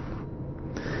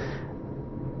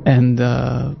 And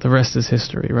the rest is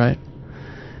history, right?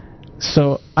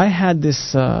 So I had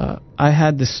this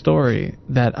story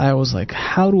that I was like,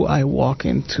 how do I walk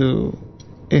into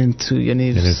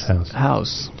Yaniv's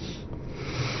house?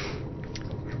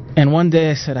 And one day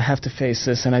I said, I have to face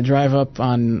this, and I drive up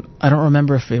on, I don't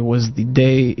remember if it was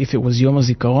Yom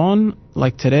HaZikaron,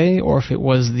 like today, or if it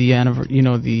was the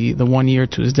anniversary, the 1 year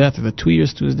to his death, or the 2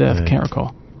 years to his death, I can't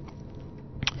recall.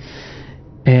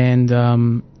 And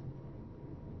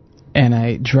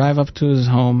I drive up to his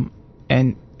home,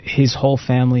 and his whole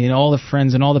family and all the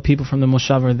friends and all the people from the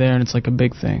Moshav are there, and it's like a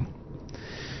big thing.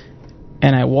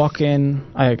 And I walk in,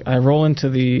 I roll into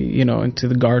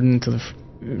the garden, to the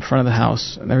front of the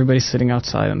house, and everybody's sitting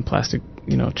outside on plastic,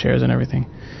 chairs and everything.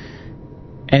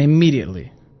 And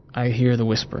immediately, I hear the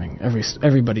whispering.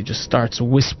 Everybody just starts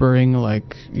whispering,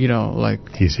 like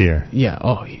he's here. Yeah.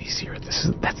 Oh, he's here.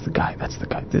 That's the guy. That's the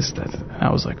guy. And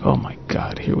I was like, oh my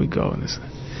God, here we go.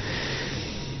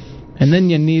 And then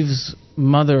Yaniv's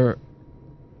mother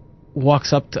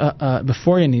walks up to,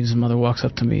 before Yaniv's mother walks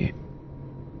up to me,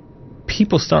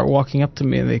 people start walking up to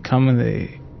me, and they come and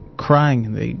they crying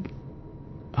and they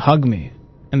hug me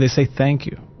and they say thank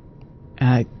you.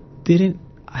 And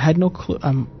I had no clue.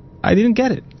 I didn't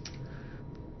get it.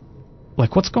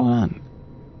 Like, what's going on?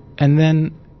 And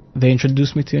then they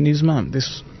introduced me to Yaniv's mom.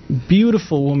 This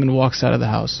beautiful woman walks out of the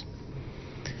house.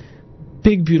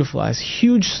 Big, beautiful eyes,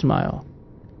 huge smile.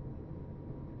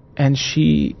 And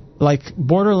she, like,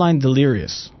 borderline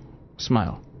delirious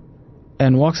smile.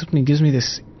 And walks up to me and gives me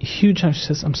this huge hug. She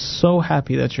says, "I'm so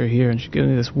happy that you're here." And she gives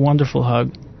me this wonderful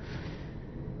hug.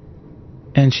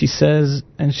 And she says,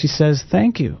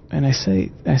 "Thank you." And I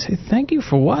say, "Thank you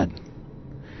for what?"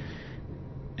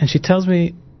 And she tells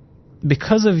me,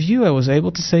 "Because of you, I was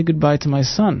able to say goodbye to my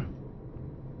son."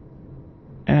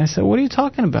 And I said, what are you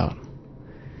talking about?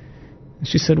 And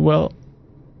she said, well,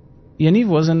 Yaniv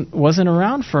wasn't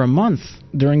around for a month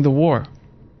during the war.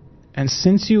 And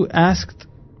since you asked,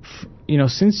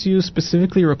 since you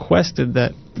specifically requested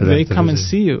that they come and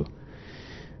see you,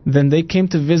 then they came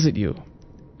to visit you.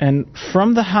 And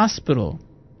from the hospital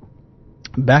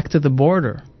back to the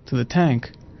border, to the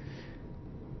tank,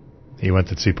 he went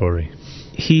to Tzipori.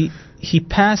 He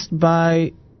passed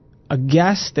by a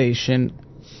gas station,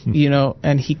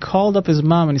 and he called up his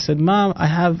mom and he said, Mom, I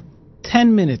have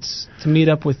 10 minutes to meet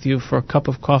up with you for a cup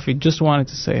of coffee. Just wanted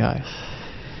to say hi.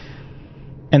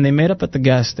 And they met up at the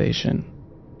gas station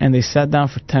and they sat down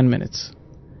for 10 minutes.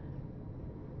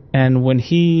 And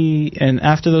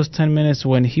after those 10 minutes,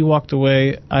 when he walked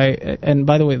away, and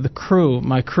by the way,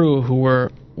 my crew who were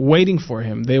waiting for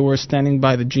him, they were standing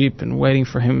by the Jeep and waiting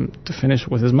for him to finish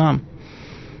with his mom.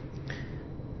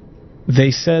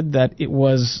 They said that it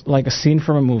was like a scene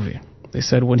from a movie. They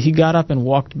said when he got up and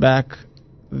walked back,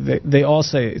 they all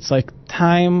say it's like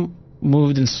time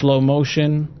moved in slow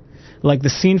motion, like the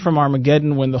scene from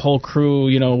Armageddon when the whole crew,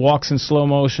 walks in slow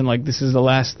motion, like this is the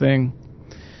last thing.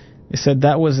 They said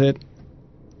that was it.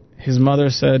 His mother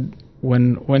said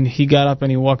when he got up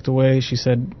and he walked away, she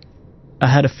said, I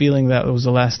had a feeling that it was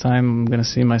the last time I'm going to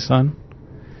see my son.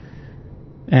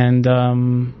 And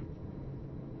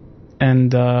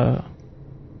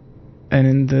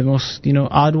in the most,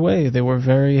 odd way, they were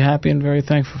very happy and very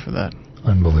thankful for that.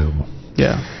 Unbelievable.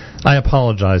 Yeah. I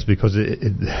apologize because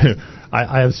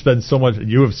I have spent so much,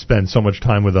 you have spent so much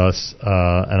time with us,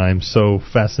 and I'm so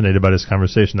fascinated by this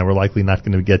conversation that we're likely not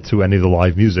going to get to any of the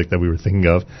live music that we were thinking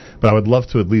of, but I would love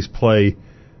to at least play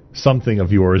something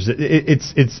of yours.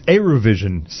 It's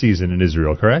Eurovision season in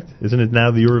Israel, correct? Isn't it now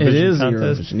the Eurovision It is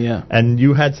contest? Eurovision, yeah. And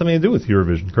you had something to do with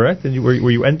Eurovision, correct? And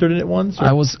were you entered in it once? Or?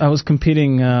 I was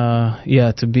competing,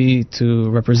 to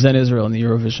represent Israel in the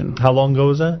Eurovision. How long ago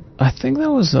was that? I think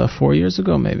that was 4 years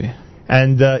ago, maybe.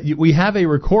 And we have a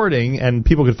recording, and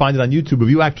people can find it on YouTube, of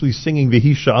you actually singing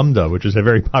Vehisha Amda, which is a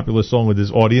very popular song with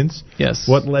this audience. Yes.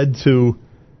 What led to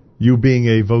you being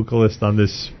a vocalist on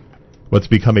this, what's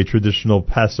become a traditional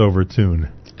Passover tune?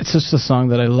 It's just a song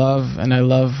that I love, and I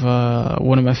love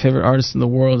one of my favorite artists in the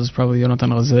world is probably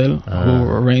Yonatan Razel, who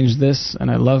arranged this, and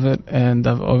I love it. And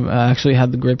I actually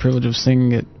had the great privilege of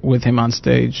singing it with him on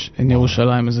stage in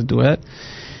Yerushalayim as a duet.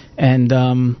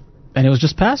 And it was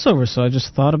just Passover, so I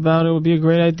just thought about it would be a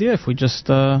great idea if we just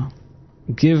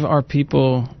give our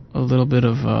people a little bit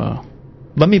of...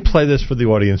 Let me play this for the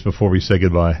audience before we say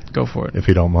goodbye. Go for it. If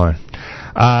you don't mind.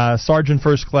 Sergeant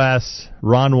First Class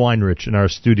Ron Weinrich in our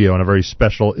studio on a very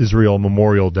special Israel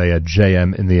Memorial Day at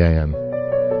JM in the AM.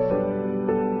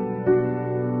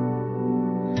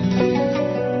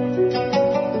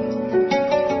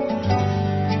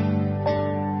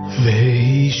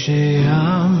 והיא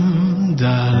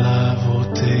שעמדה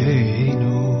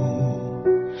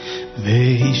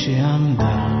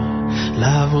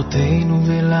לאבותינו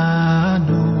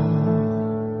ולנו,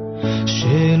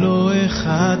 שלא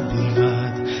אחד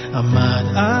בלבד עמד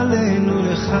עלינו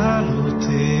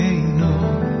לכלותנו,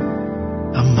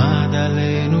 עמד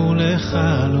עלינו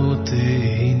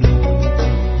לכלותנו.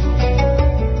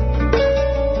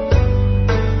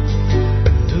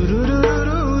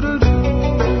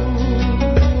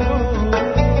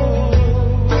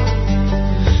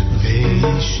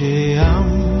 והיא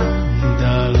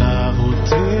שעמדה לאבותינו,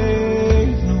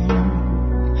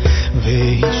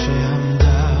 והיא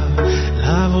שעמדה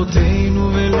לאבותינו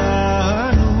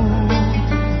ולנו,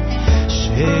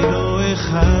 שלא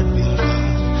אחד בלבד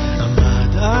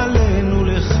עמד עלינו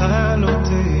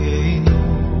לכלותנו,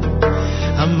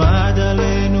 עמד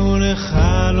עלינו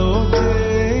לכלותנו.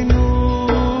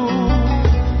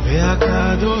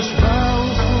 והקדוש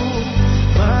ברוך הוא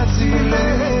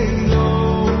מצילנו,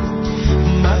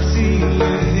 מצילנו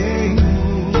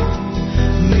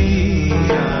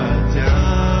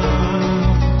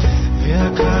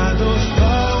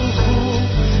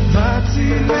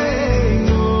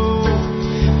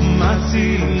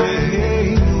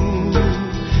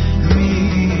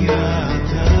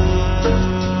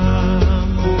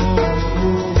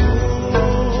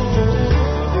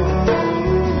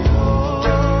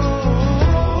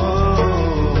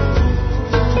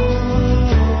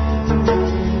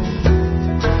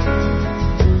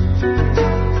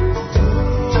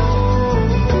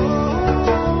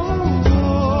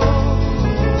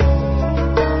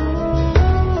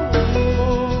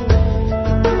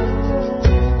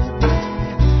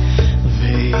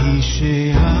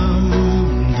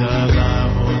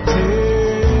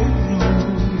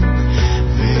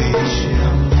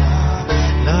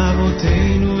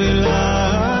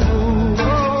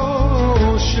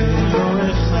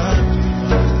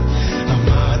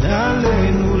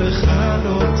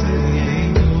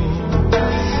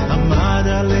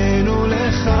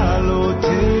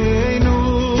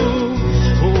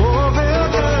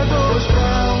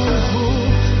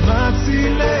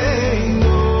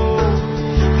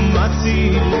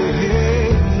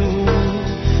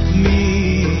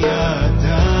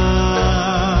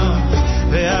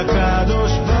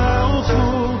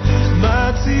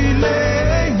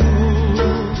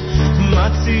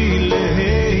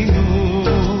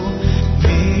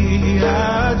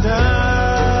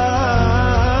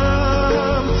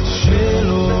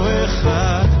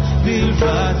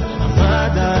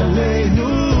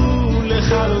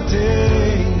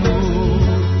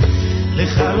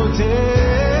לכלותנו,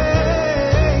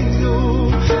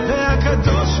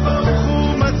 והקדוש ברוך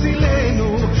הוא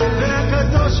מצילנו,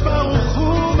 והקדוש ברוך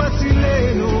הוא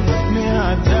מצילנו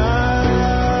מהאדם.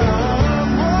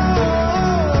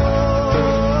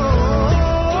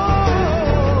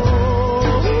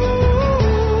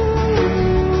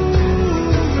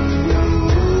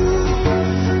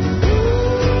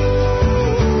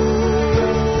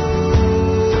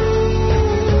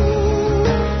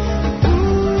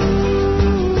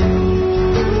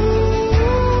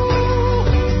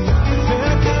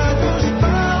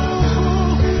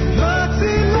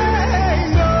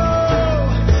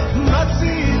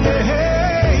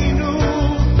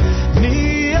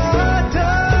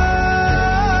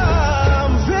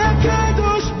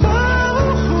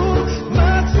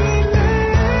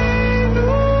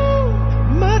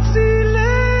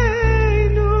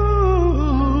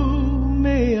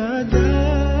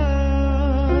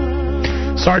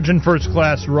 Sergeant First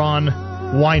Class Ron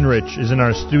Weinrich is in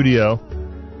our studio.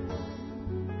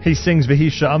 He sings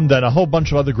Vehisha Amda and a whole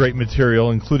bunch of other great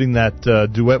material, including that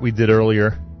duet we did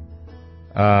earlier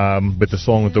with the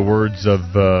song with the words of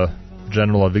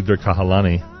General Avigdor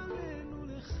Kahalani.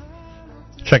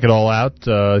 Check it all out.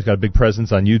 He's got a big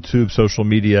presence on YouTube, social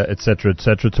media, etc.,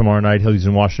 etc. Tomorrow night, he's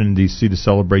in Washington, D.C. to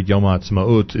celebrate Yom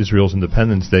HaAtzmaut, Israel's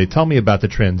Independence Day. Tell me about the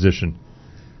transition.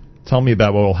 Tell me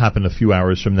about what will happen a few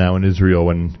hours from now in Israel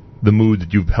when the mood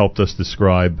that you've helped us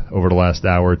describe over the last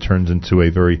hour turns into a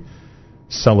very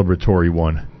celebratory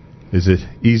one. Is it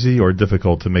easy or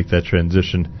difficult to make that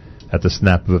transition at the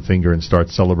snap of a finger and start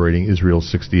celebrating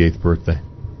Israel's 68th birthday?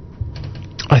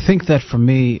 I think that for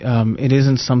me, it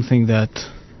isn't something that...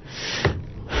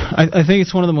 I think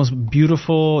it's one of the most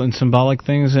beautiful and symbolic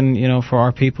things for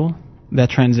our people,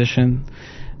 that transition.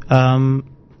 And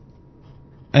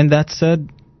that said...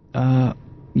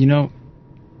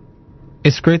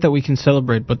 it's great that we can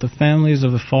celebrate, but the families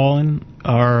of the fallen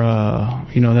are,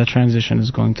 that transition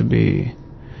is going to be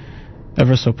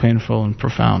ever so painful and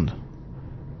profound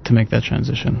to make that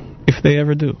transition. If they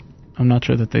ever do. I'm not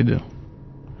sure that they do.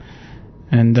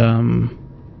 And,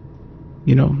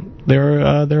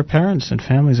 there are parents and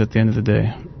families at the end of the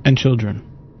day, and children,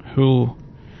 who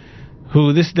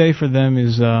this day for them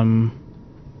is,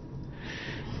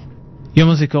 Yom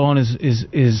HaZikaron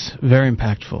is very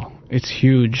impactful. It's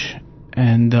huge,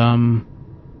 and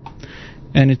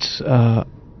it's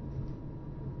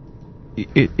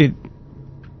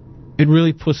it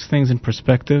really puts things in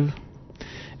perspective,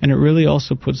 and it really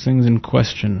also puts things in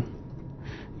question.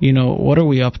 What are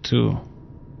we up to?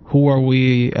 Who are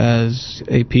we as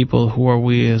a people? Who are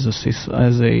we as a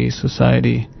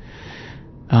society?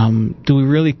 Do we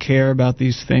really care about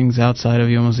these things outside of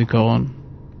Yom HaZikaron?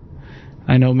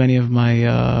 I know many of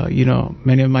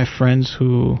my friends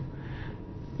who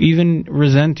even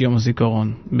resent Yom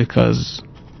HaZikaron because...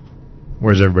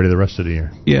 Where's everybody the rest of the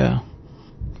year? Yeah.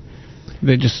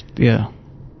 They just, yeah.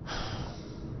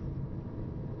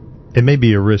 It may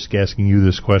be a risk asking you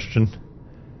this question,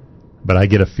 but I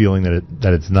get a feeling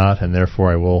that it's not, and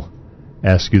therefore I will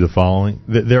ask you the following.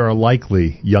 There are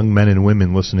likely young men and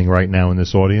women listening right now in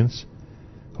this audience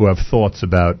who have thoughts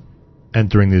about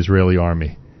entering the Israeli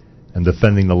army and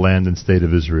defending the land and state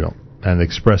of Israel, and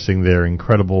expressing their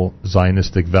incredible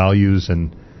Zionistic values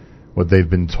and what they've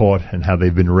been taught and how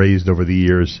they've been raised over the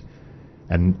years,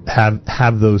 and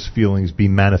have those feelings be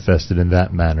manifested in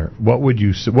that manner. What would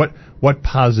you say, what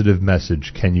positive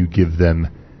message can you give them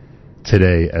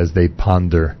today as they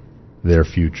ponder their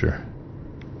future?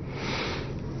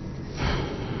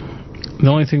 The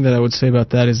only thing that I would say about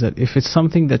that is that if it's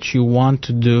something that you want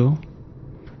to do,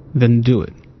 then do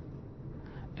it.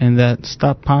 And that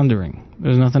stop pondering.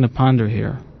 There's nothing to ponder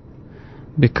here.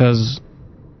 Because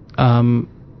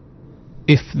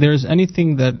if there's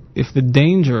anything that, if the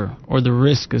danger or the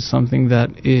risk is something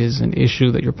that is an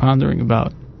issue that you're pondering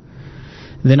about,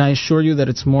 then I assure you that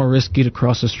it's more risky to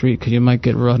cross the street because you might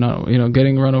get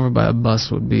getting run over by a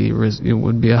bus would be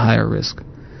a higher risk.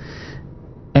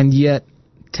 And yet,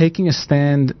 taking a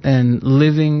stand and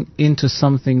living into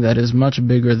something that is much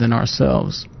bigger than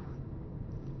ourselves,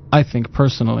 I think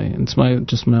personally, it's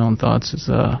just my own thoughts,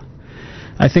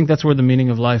 I think that's where the meaning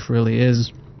of life really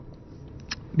is,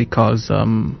 because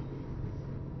I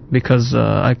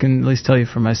can at least tell you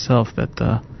for myself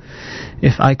that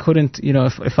if I couldn't,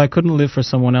 if I couldn't live for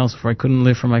someone else, if I couldn't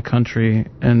live for my country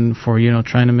and for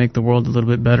trying to make the world a little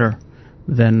bit better,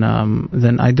 then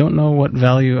I don't know what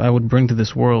value I would bring to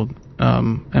this world,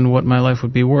 and what my life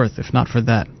would be worth if not for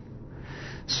that.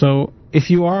 So if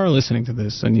you are listening to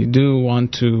this and you do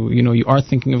want to, you are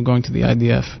thinking of going to the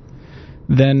IDF,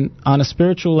 then on a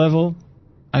spiritual level,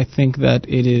 I think that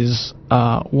it is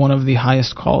one of the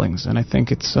highest callings, and I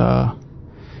think it's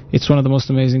one of the most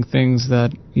amazing things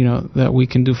that that we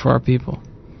can do for our people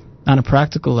on a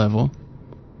practical level.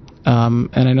 And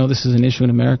I know this is an issue in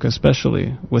America,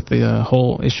 especially with the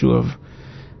whole issue of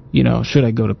should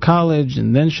I go to college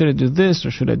and then should I do this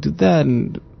or should I do that,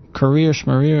 and career,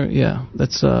 schmareer. Yeah,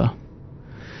 that's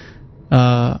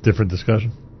different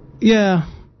discussion. Yeah,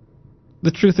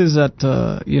 the truth is that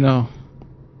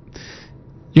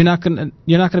you're not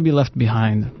gonna be left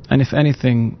behind, and if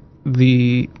anything,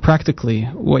 practically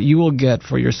what you will get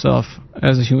for yourself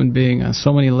as a human being on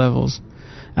so many levels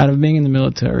out of being in the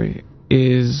military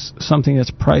is something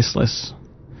that's priceless,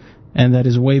 and that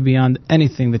is way beyond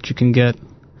anything that you can get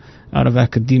out of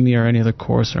academia or any other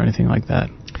course or anything like that.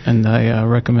 And I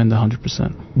recommend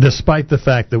 100%. Despite the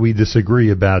fact that we disagree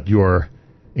about your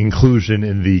inclusion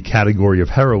in the category of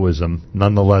heroism,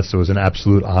 nonetheless, it was an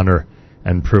absolute honor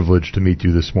and privilege to meet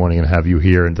you this morning and have you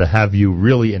here and to have you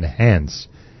really enhance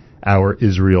our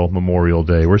Israel Memorial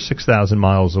Day. We're 6,000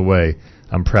 miles away.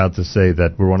 I'm proud to say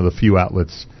that we're one of the few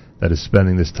outlets that is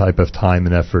spending this type of time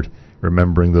and effort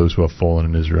remembering those who have fallen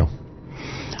in Israel.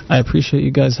 I appreciate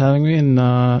you guys having me,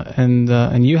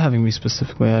 and you having me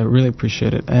specifically. I really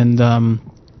appreciate it. And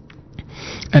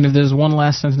if there's one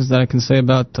last sentence that I can say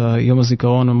about Yom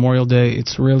HaZikaron, Memorial Day,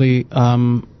 it's really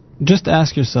just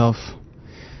ask yourself,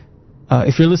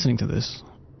 if you're listening to this,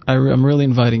 I'm really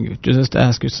inviting you, just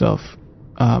ask yourself,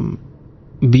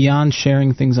 beyond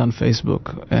sharing things on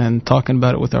Facebook and talking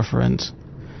about it with our friends,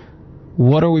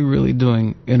 what are we really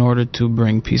doing in order to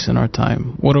bring peace in our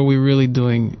time? What are we really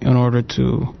doing in order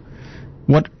to...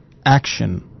 What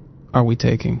action are we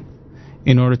taking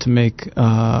in order to make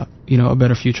a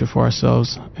better future for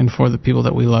ourselves and for the people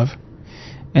that we love?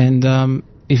 And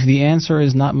if the answer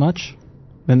is not much,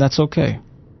 then that's okay.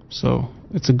 So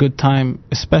it's a good time,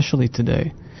 especially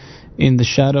today, in the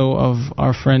shadow of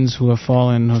our friends who have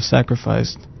fallen, who have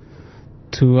sacrificed,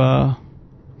 to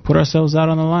put ourselves out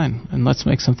on the line and let's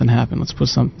make something happen. Let's put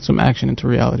some action into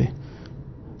reality.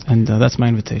 And that's my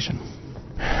invitation.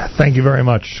 Thank you very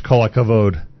much. Kol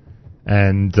HaKavod.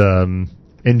 And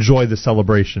enjoy the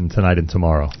celebration tonight and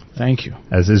tomorrow. Thank you.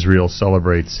 As Israel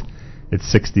celebrates its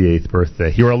 68th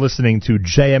birthday. You are listening to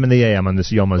JM in the AM on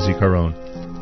this Yom HaZikaron.